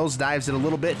there, nosedives it a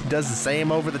little bit, does the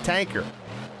same over the tanker.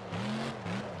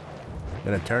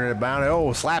 Gonna turn it about.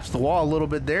 Oh, slaps the wall a little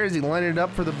bit there as he lined it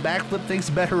up for the backflip, thinks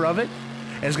better of it.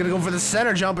 And is gonna go for the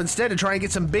center jump instead to try and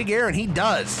get some big air, and he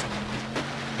does.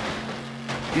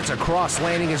 Gets a cross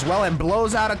landing as well and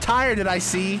blows out a tire, did I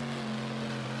see?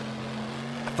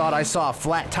 I thought I saw a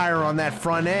flat tire on that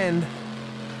front end.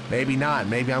 Maybe not.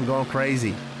 Maybe I'm going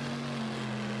crazy.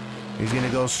 He's going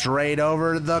to go straight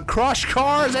over the Crush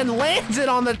Cars and lands it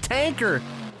on the tanker.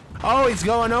 Oh, he's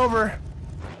going over.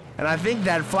 And I think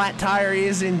that flat tire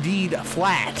is indeed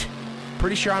flat.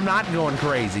 Pretty sure I'm not going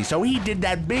crazy. So he did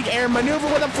that big air maneuver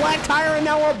with a flat tire and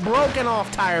now a broken off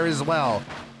tire as well.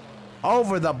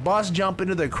 Over the bus jump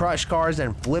into the Crush Cars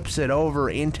and flips it over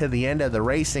into the end of the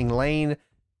racing lane.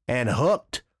 And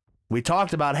Hooked. We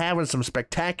talked about having some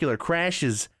spectacular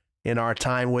crashes in our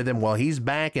time with him. Well, he's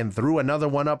back and threw another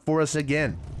one up for us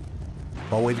again.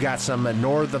 Well, we've got some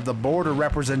north of the border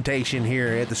representation here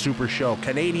at the Super Show.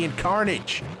 Canadian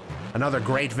Carnage. Another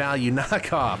great value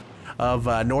knockoff of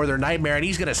Northern Nightmare. And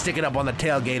he's going to stick it up on the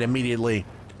tailgate immediately.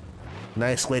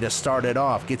 Nice way to start it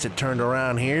off. Gets it turned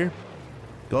around here.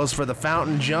 Goes for the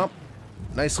fountain jump.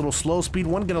 Nice little slow speed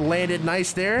one. Going to land it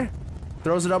nice there.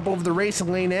 Throws it up over the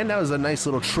racing lane end. That was a nice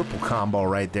little triple combo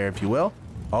right there, if you will.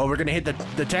 Oh, we're going to hit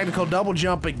the technical double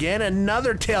jump again.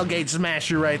 Another tailgate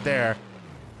smasher right there.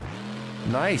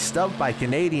 Nice stuff by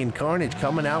Canadian Carnage,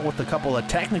 coming out with a couple of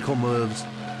technical moves.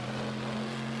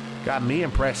 Got me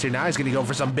impressed here. Now he's going to go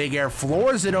for some big air.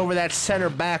 Floors it over that center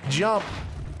back jump.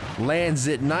 Lands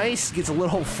it nice. Gets a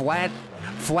little flat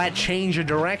change of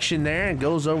direction there and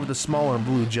goes over the smaller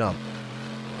blue jump.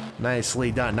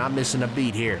 Nicely done. Not missing a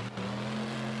beat here.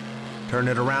 Turn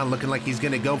it around, looking like he's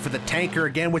going to go for the tanker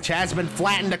again, which has been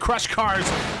flattened. The Crush Cars.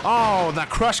 Oh, the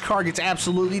Crush Car gets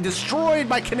absolutely destroyed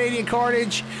by Canadian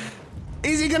Carnage.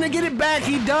 Is he going to get it back?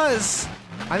 He does.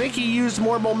 I think he used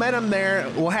more momentum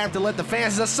there. We'll have to let the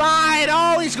fans decide.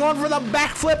 Oh, he's going for the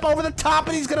backflip over the top,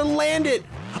 and he's going to land it.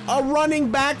 A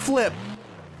running backflip.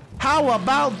 How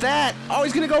about that? Oh,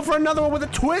 he's going to go for another one with a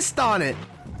twist on it.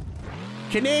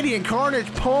 Canadian Carnage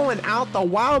pulling out the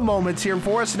wow moments here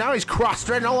for us. Now he's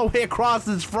cross-threading all the way across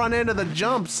this front end of the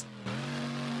jumps.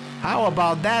 How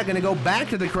about that? Gonna go back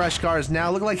to the Crush Cars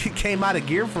now. Looked like it came out of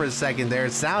gear for a second there.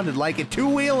 It sounded like it.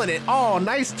 Two-wheeling it. Oh,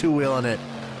 nice two-wheeling it.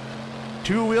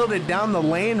 Two-wheeled it down the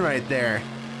lane right there.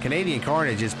 Canadian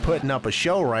Carnage is putting up a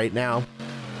show right now.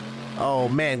 Oh,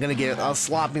 man. Gonna get a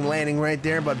sloppy landing right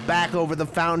there, but back over the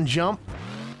fountain jump.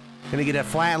 Gonna get a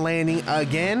flat landing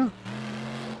again.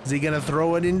 Is he going to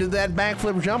throw it into that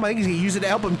backflip jump? I think he's going to use it to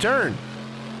help him turn.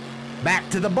 Back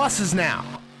to the buses now.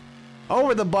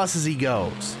 Over the buses he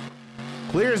goes.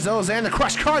 Clears those and the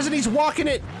Crush Cars, and he's walking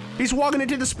it. He's walking it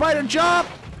to the spider jump.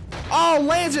 Oh,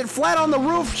 lands it flat on the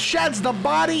roof, sheds the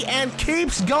body, and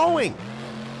keeps going.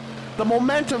 The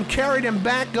momentum carried him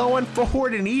back going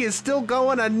forward, and he is still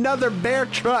going. Another bear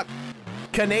truck.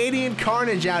 Canadian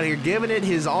Carnage out here giving it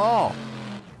his all.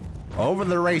 Over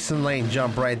the racing lane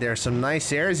jump right there. Some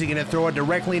nice air. Is he going to throw it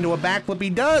directly into a backflip? He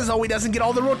does. Oh, he doesn't get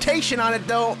all the rotation on it,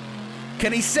 though.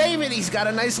 Can he save it? He's got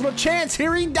a nice little chance.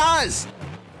 Here he does.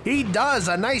 He does.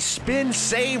 A nice spin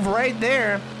save right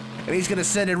there. And he's going to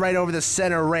send it right over the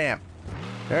center ramp.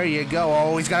 There you go.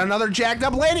 Oh, he's got another jacked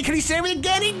up landing. Can he save it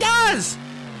again? He does.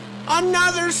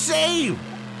 Another save.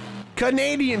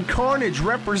 Canadian Carnage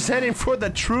representing for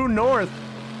the True North.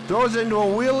 Throws it into a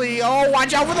wheelie. Oh,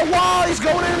 watch out for the wall. He's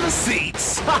going into the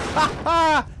seats.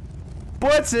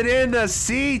 Puts it in the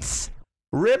seats.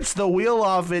 Rips the wheel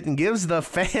off it and gives the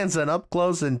fans an up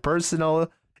close and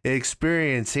personal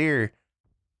experience here.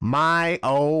 My,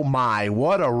 oh my,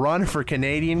 what a run for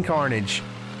Canadian Carnage.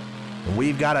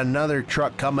 We've got another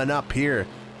truck coming up here.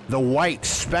 The white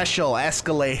special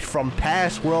Escalade from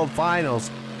past World Finals.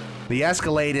 The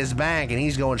Escalade is back and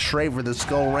he's going straight for the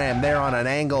skull ram there on an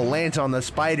angle. Lands on the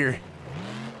spider.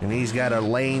 And he's got a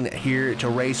lane here to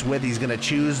race with. He's going to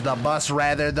choose the bus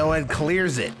rather though and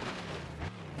clears it.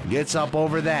 Gets up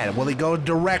over that. Will he go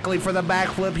directly for the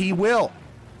backflip? He will.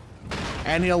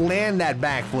 And he'll land that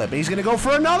backflip. He's going to go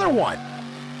for another one.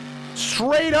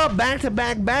 Straight up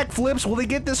back-to-back backflips. Will he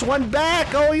get this one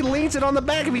back? Oh, he leans it on the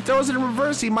back. If he throws it in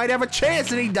reverse, he might have a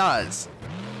chance, and he does.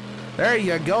 There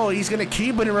you go. He's going to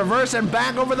keep it in reverse and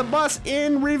back over the bus.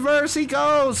 In reverse he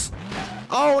goes.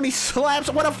 Oh, and he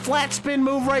slaps. What a flat spin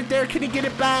move right there. Can he get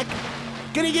it back?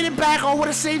 Can he get it back? Oh, what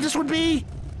a save this would be.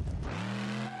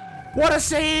 What a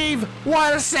save.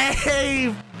 What a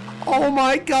save. Oh,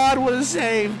 my God, what a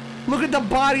save. Look at the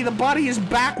body. The body is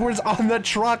backwards on the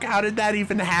truck. How did that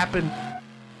even happen?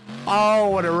 Oh,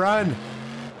 what a run.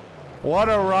 What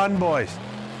a run, boys.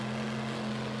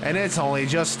 And it's only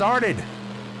just started.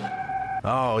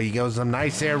 Oh, he goes some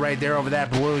nice air right there over that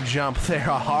blue jump there.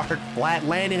 A hard, flat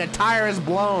landing. A tire is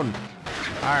blown.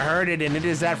 I heard it, and it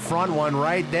is that front one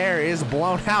right there is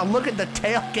blown out. Look at the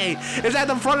tailgate. It's at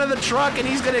the front of the truck, and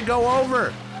he's going to go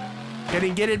over. Can he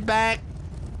get it back?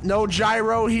 No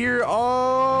gyro here.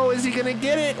 Oh, is he going to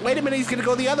get it? Wait a minute, he's going to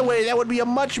go the other way. That would be a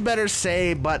much better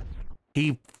save, but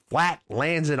he flat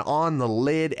lands it on the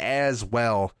lid as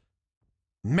well.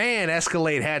 Man,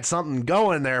 Escalade had something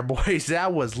going there, boys.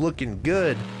 That was looking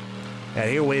good. And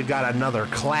here we've got another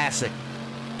classic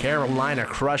Carolina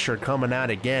Crusher coming out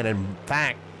again. In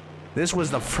fact, this was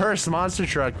the first monster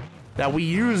truck that we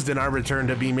used in our return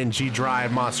to BeamNG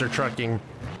Drive monster trucking.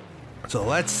 So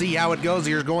let's see how it goes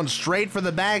here. Going straight for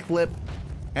the backflip,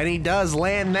 and he does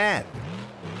land that.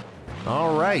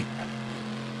 All right.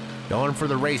 Going for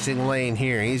the racing lane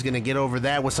here. He's going to get over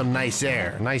that with some nice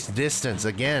air. Nice distance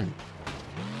again.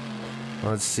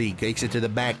 Let's see. Takes it to the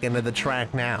back end of the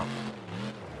track now.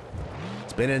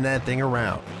 Spinning that thing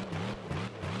around.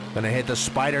 Gonna hit the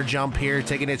spider jump here,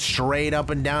 taking it straight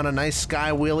up and down. A nice sky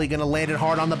wheelie. Gonna land it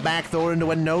hard on the back, throw it into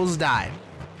a nosedive.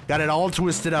 Got it all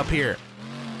twisted up here.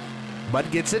 But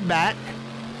gets it back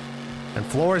and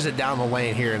floors it down the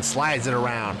lane here and slides it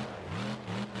around.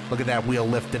 Look at that wheel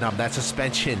lifting up. That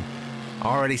suspension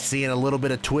already seeing a little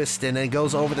bit of twist, and then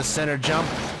goes over the center jump.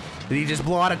 Did he just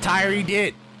blow out a tire? He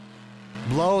did.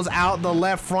 Blows out the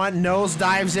left front, nose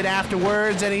dives it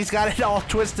afterwards, and he's got it all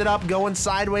twisted up, going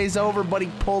sideways over, but he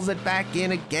pulls it back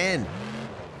in again.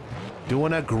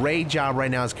 Doing a great job right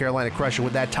now as Carolina Crusher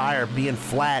with that tire being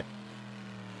flat.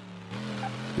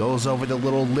 Goes over the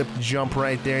little lip jump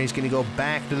right there. He's going to go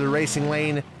back to the racing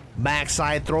lane.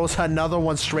 Backside, throws another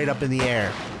one straight up in the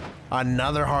air.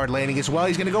 Another hard landing as well.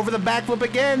 He's going to go for the backflip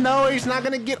again. No, he's not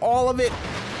going to get all of it.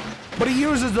 But he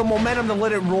uses the momentum to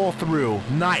let it roll through.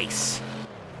 Nice.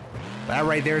 That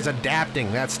right there is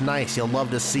adapting. That's nice. You'll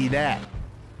love to see that.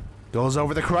 Goes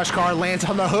over the crush car, lands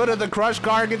on the hood of the crush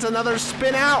car, gets another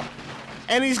spin out.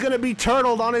 And he's going to be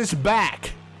turtled on his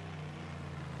back.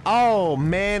 Oh,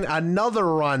 man, another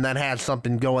run that had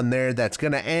something going there that's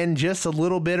going to end just a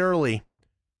little bit early.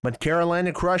 But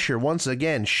Carolina Crusher, once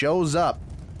again, shows up.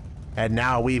 And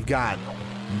now we've got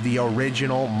the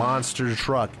original monster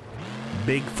truck.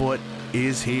 Bigfoot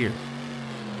is here.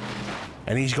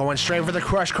 And he's going straight for the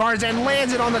crush cars and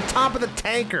lands it on the top of the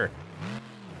tanker.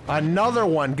 Another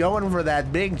one going for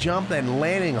that big jump and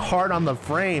landing hard on the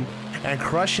frame and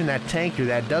crushing that tanker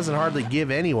that doesn't hardly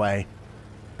give anyway.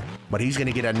 But he's going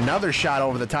to get another shot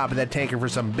over the top of that tanker for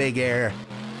some big air.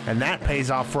 And that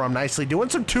pays off for him nicely. Doing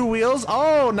some two wheels.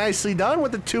 Oh, nicely done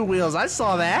with the two wheels. I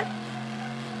saw that.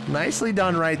 Nicely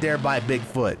done right there by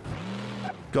Bigfoot.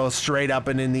 Goes straight up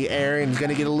and in the air, and he's going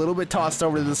to get a little bit tossed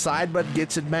over to the side, but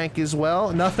gets it back as well.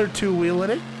 Another two wheel in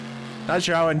it. Not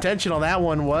sure how intentional that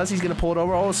one was. He's going to pull it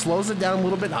over. Oh, slows it down a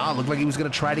little bit. Oh, looked like he was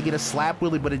going to try to get a slap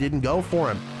wheelie, but it didn't go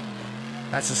for him.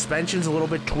 That suspension's a little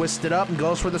bit twisted up and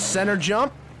goes for the center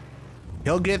jump.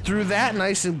 He'll get through that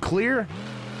nice and clear.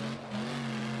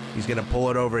 He's going to pull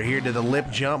it over here to the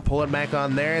lip jump, pull it back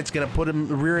on there. It's going to put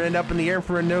him rear end up in the air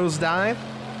for a nosedive.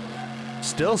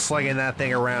 Still slinging that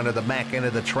thing around to the back end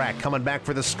of the track, coming back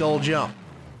for the skull jump.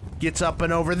 Gets up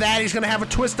and over that. He's going to have a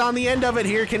twist on the end of it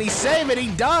here. Can he save it? He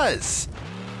does.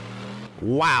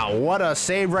 Wow, what a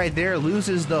save right there.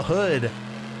 Loses the hood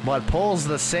but pulls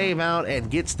the save out and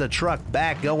gets the truck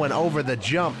back going over the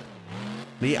jump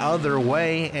the other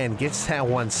way and gets that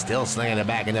one still slinging it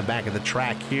back in the back of the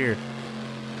track here.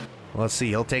 Let's see,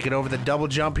 he'll take it over the double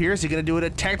jump here. Is he gonna do it a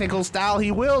technical style? He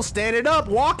will. Stand it up,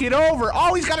 walk it over.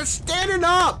 Oh, he's got to stand it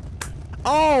up.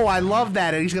 Oh, I love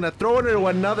that. And he's gonna throw it into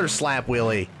another slap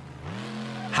wheelie.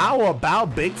 How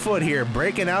about Bigfoot here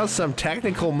breaking out some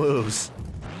technical moves?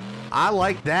 I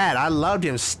like that. I loved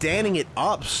him standing it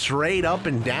up straight up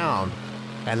and down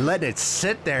and letting it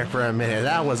sit there for a minute.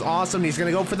 That was awesome. He's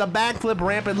gonna go for the backflip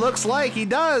ramp. It looks like he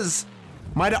does.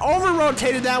 Might have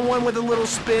over-rotated that one with a little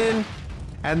spin,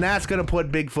 and that's gonna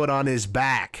put Bigfoot on his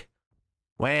back.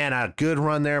 Man, a good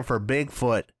run there for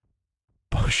Bigfoot.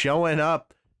 Showing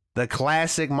up the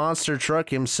classic monster truck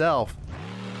himself.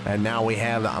 And now we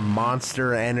have a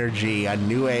Monster Energy, a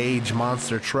new age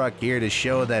monster truck here to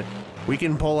show that we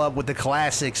can pull up with the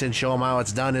classics and show them how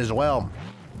it's done as well.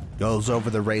 Goes over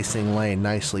the racing lane,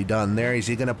 nicely done there. Is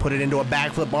he gonna put it into a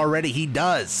backflip already? He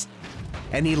does.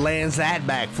 And he lands that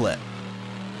backflip.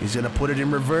 He's gonna put it in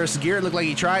reverse gear, it looked like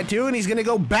he tried to, and he's gonna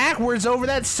go backwards over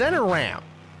that center ramp.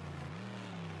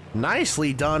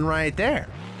 Nicely done right there.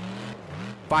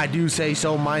 If I do say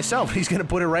so myself. He's gonna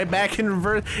put it right back in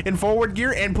reverse, in forward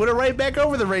gear, and put it right back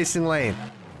over the racing lane.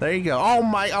 There you go. Oh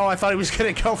I thought he was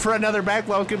gonna go for another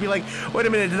backflip. Could be like, wait a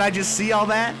minute, did I just see all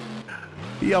that?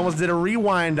 He almost did a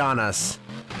rewind on us.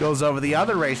 Goes over the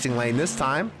other racing lane this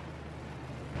time.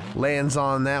 Lands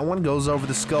on that one, goes over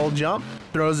the skull jump,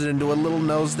 throws it into a little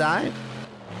nosedive,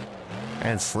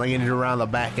 and slinging it around the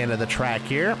back end of the track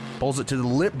here. Pulls it to the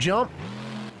lip jump.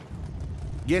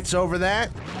 Gets over that.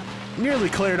 Nearly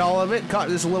cleared all of it, caught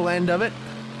this little end of it,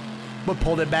 but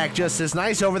pulled it back just as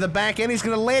nice over the back end. He's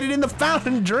gonna land it in the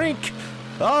fountain drink.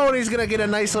 Oh, and he's gonna get a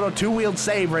nice little two-wheeled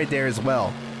save right there as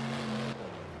well.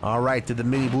 All right, to the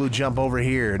mini blue jump over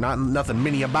here. Nothing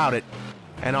mini about it.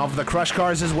 And off the crush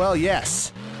cars as well,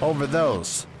 yes. Over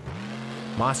those.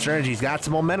 Monster Energy's got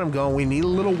some momentum going. We need a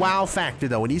little wow factor,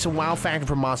 though. We need some wow factor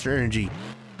from Monster Energy.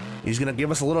 He's gonna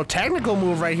give us a little technical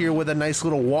move right here with a nice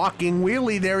little walking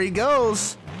wheelie. There he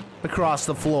goes. Across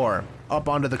the floor. Up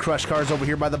onto the crush cars over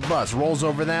here by the bus. Rolls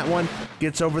over that one.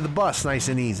 Gets over the bus nice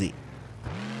and easy.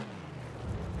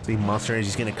 See, Monster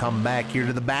Energy's gonna come back here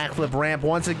to the backflip ramp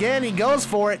once again. He goes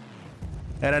for it.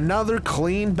 And another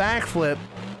clean backflip.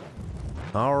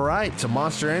 All right, so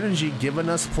Monster Energy giving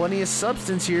us plenty of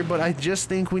substance here, but I just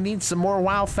think we need some more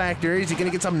wow factor. Is he gonna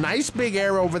get some nice big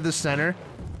air over the center?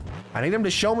 I need him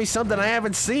to show me something I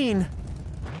haven't seen.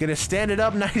 Gonna stand it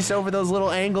up nice over those little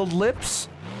angled lips.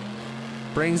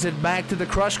 Brings it back to the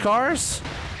crush cars.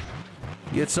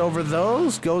 Gets over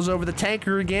those, goes over the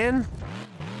tanker again.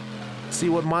 See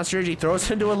what Monster Energy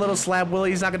throws into a little slap wheelie.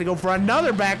 He's not gonna go for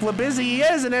another backflip, is he? He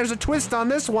is, and there's a twist on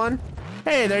this one.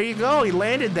 Hey, there you go, he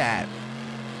landed that.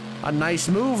 A nice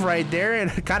move right there,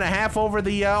 and kind of half over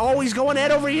the, oh, he's going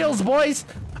head over heels, boys.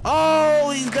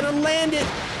 Oh, he's gonna land it.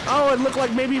 Oh, it looked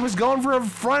like maybe he was going for a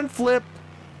front flip,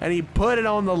 and he put it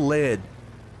on the lid.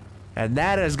 And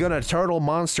that is gonna turtle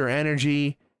Monster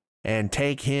Energy and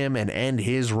take him and end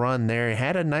his run there. He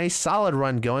had a nice solid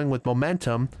run going with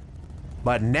momentum,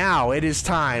 but now it is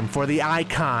time for the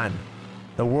icon,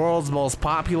 the world's most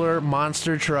popular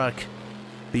monster truck,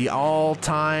 the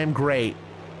all-time great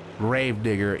Grave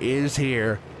Digger is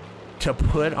here to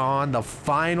put on the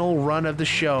final run of the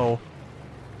show.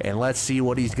 And let's see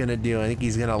what he's gonna do. I think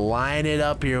he's gonna line it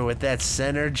up here with that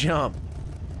center jump.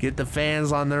 Get the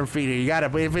fans on their feet here. You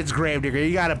gotta, if it's Grave Digger,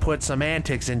 you gotta put some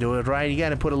antics into it, right? You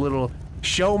gotta put a little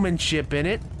showmanship in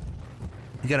it.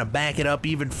 He's gonna back it up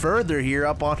even further here,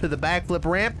 up onto the backflip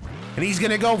ramp. And he's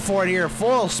gonna go for it here,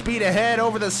 full speed ahead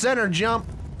over the center jump.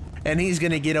 And he's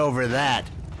gonna get over that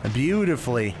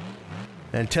beautifully.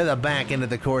 And to the back end of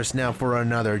the course now for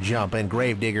another jump. And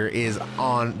Grave Digger is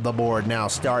on the board now,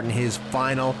 starting his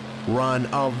final run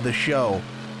of the show.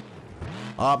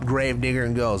 Up Grave Digger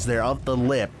and goes there, up the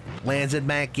lip. Lands it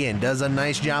back in. Does a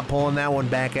nice job pulling that one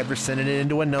back after sending it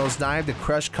into a nosedive. The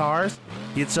crush cars.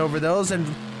 Gets over those and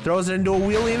throws it into a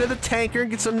wheelie into the tanker.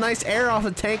 Gets some nice air off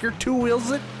the tanker. Two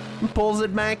wheels it and pulls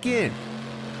it back in.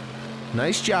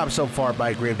 Nice job so far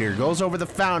by Grave Digger. Goes over the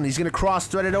fountain. He's going to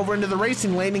cross-thread it over into the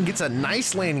racing lane and gets a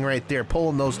nice landing right there,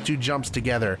 pulling those two jumps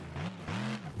together.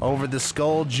 Over the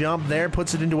skull jump there,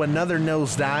 puts it into another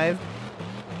nosedive.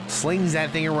 Slings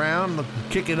that thing around,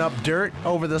 kicking up dirt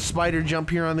over the spider jump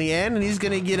here on the end, and he's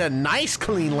going to get a nice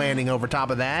clean landing over top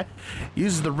of that.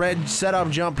 Uses the red setup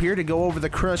jump here to go over the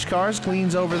crush cars,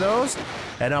 cleans over those,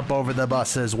 and up over the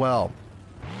bus as well.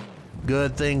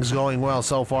 Good things going well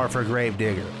so far for Grave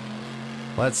Digger.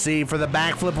 Let's see for the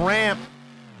backflip ramp.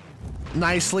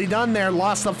 Nicely done there.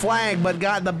 Lost the flag, but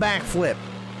got the backflip.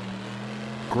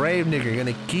 Gravedigger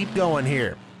gonna keep going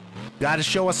here. Got to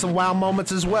show us some wow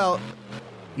moments as well.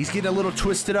 He's getting a little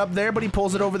twisted up there, but he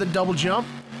pulls it over the double jump.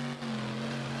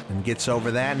 And gets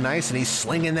over that nice, and he's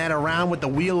slinging that around with the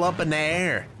wheel up in the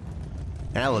air.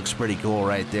 That looks pretty cool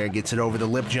right there. Gets it over the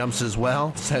lip jumps as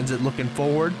well. Sends it looking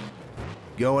forward.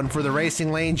 Going for the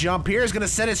racing lane jump here. He's going to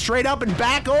set it straight up and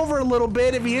back over a little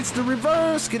bit if he hits the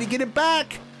reverse. Can he get it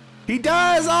back? He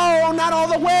does. Oh, not all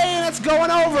the way. That's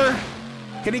going over.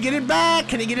 Can he get it back?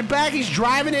 Can he get it back? He's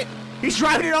driving it. He's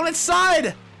driving it on its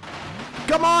side.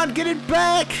 Come on, get it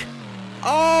back.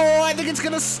 Oh, I think it's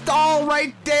going to stall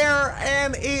right there,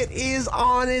 and it is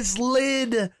on its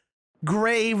lid.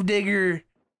 Gravedigger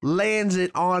lands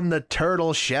it on the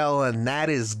turtle shell, and that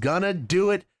is gonna do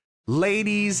it,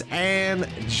 ladies and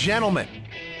gentlemen.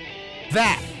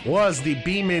 That was the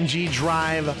BeamNG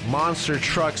Drive Monster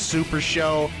Truck Super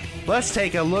Show. Let's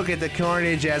take a look at the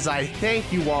Carnage, as I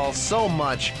thank you all so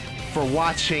much for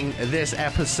watching this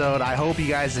episode. I hope you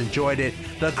guys enjoyed it.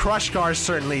 The Crush Cars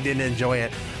certainly didn't enjoy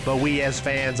it, but we as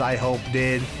fans, I hope,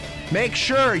 did. Make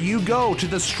sure you go to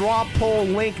the straw poll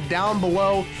link down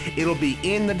below. It'll be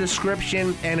in the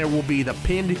description, and it will be the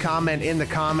pinned comment in the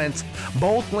comments.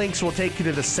 Both links will take you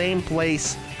to the same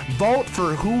place. Vote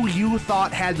for who you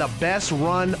thought had the best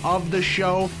run of the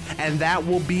show, and that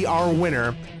will be our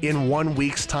winner in 1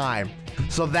 week's time.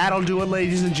 So that'll do it,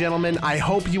 ladies and gentlemen. I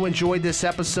hope you enjoyed this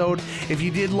episode. If you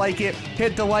did like it,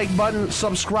 hit the like button,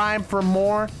 subscribe for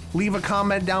more, leave a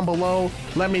comment down below,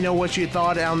 let me know what you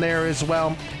thought down there as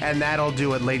well, and that'll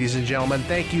do it, ladies and gentlemen.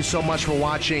 Thank you so much for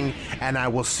watching, and I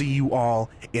will see you all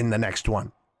in the next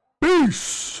one.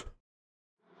 Peace!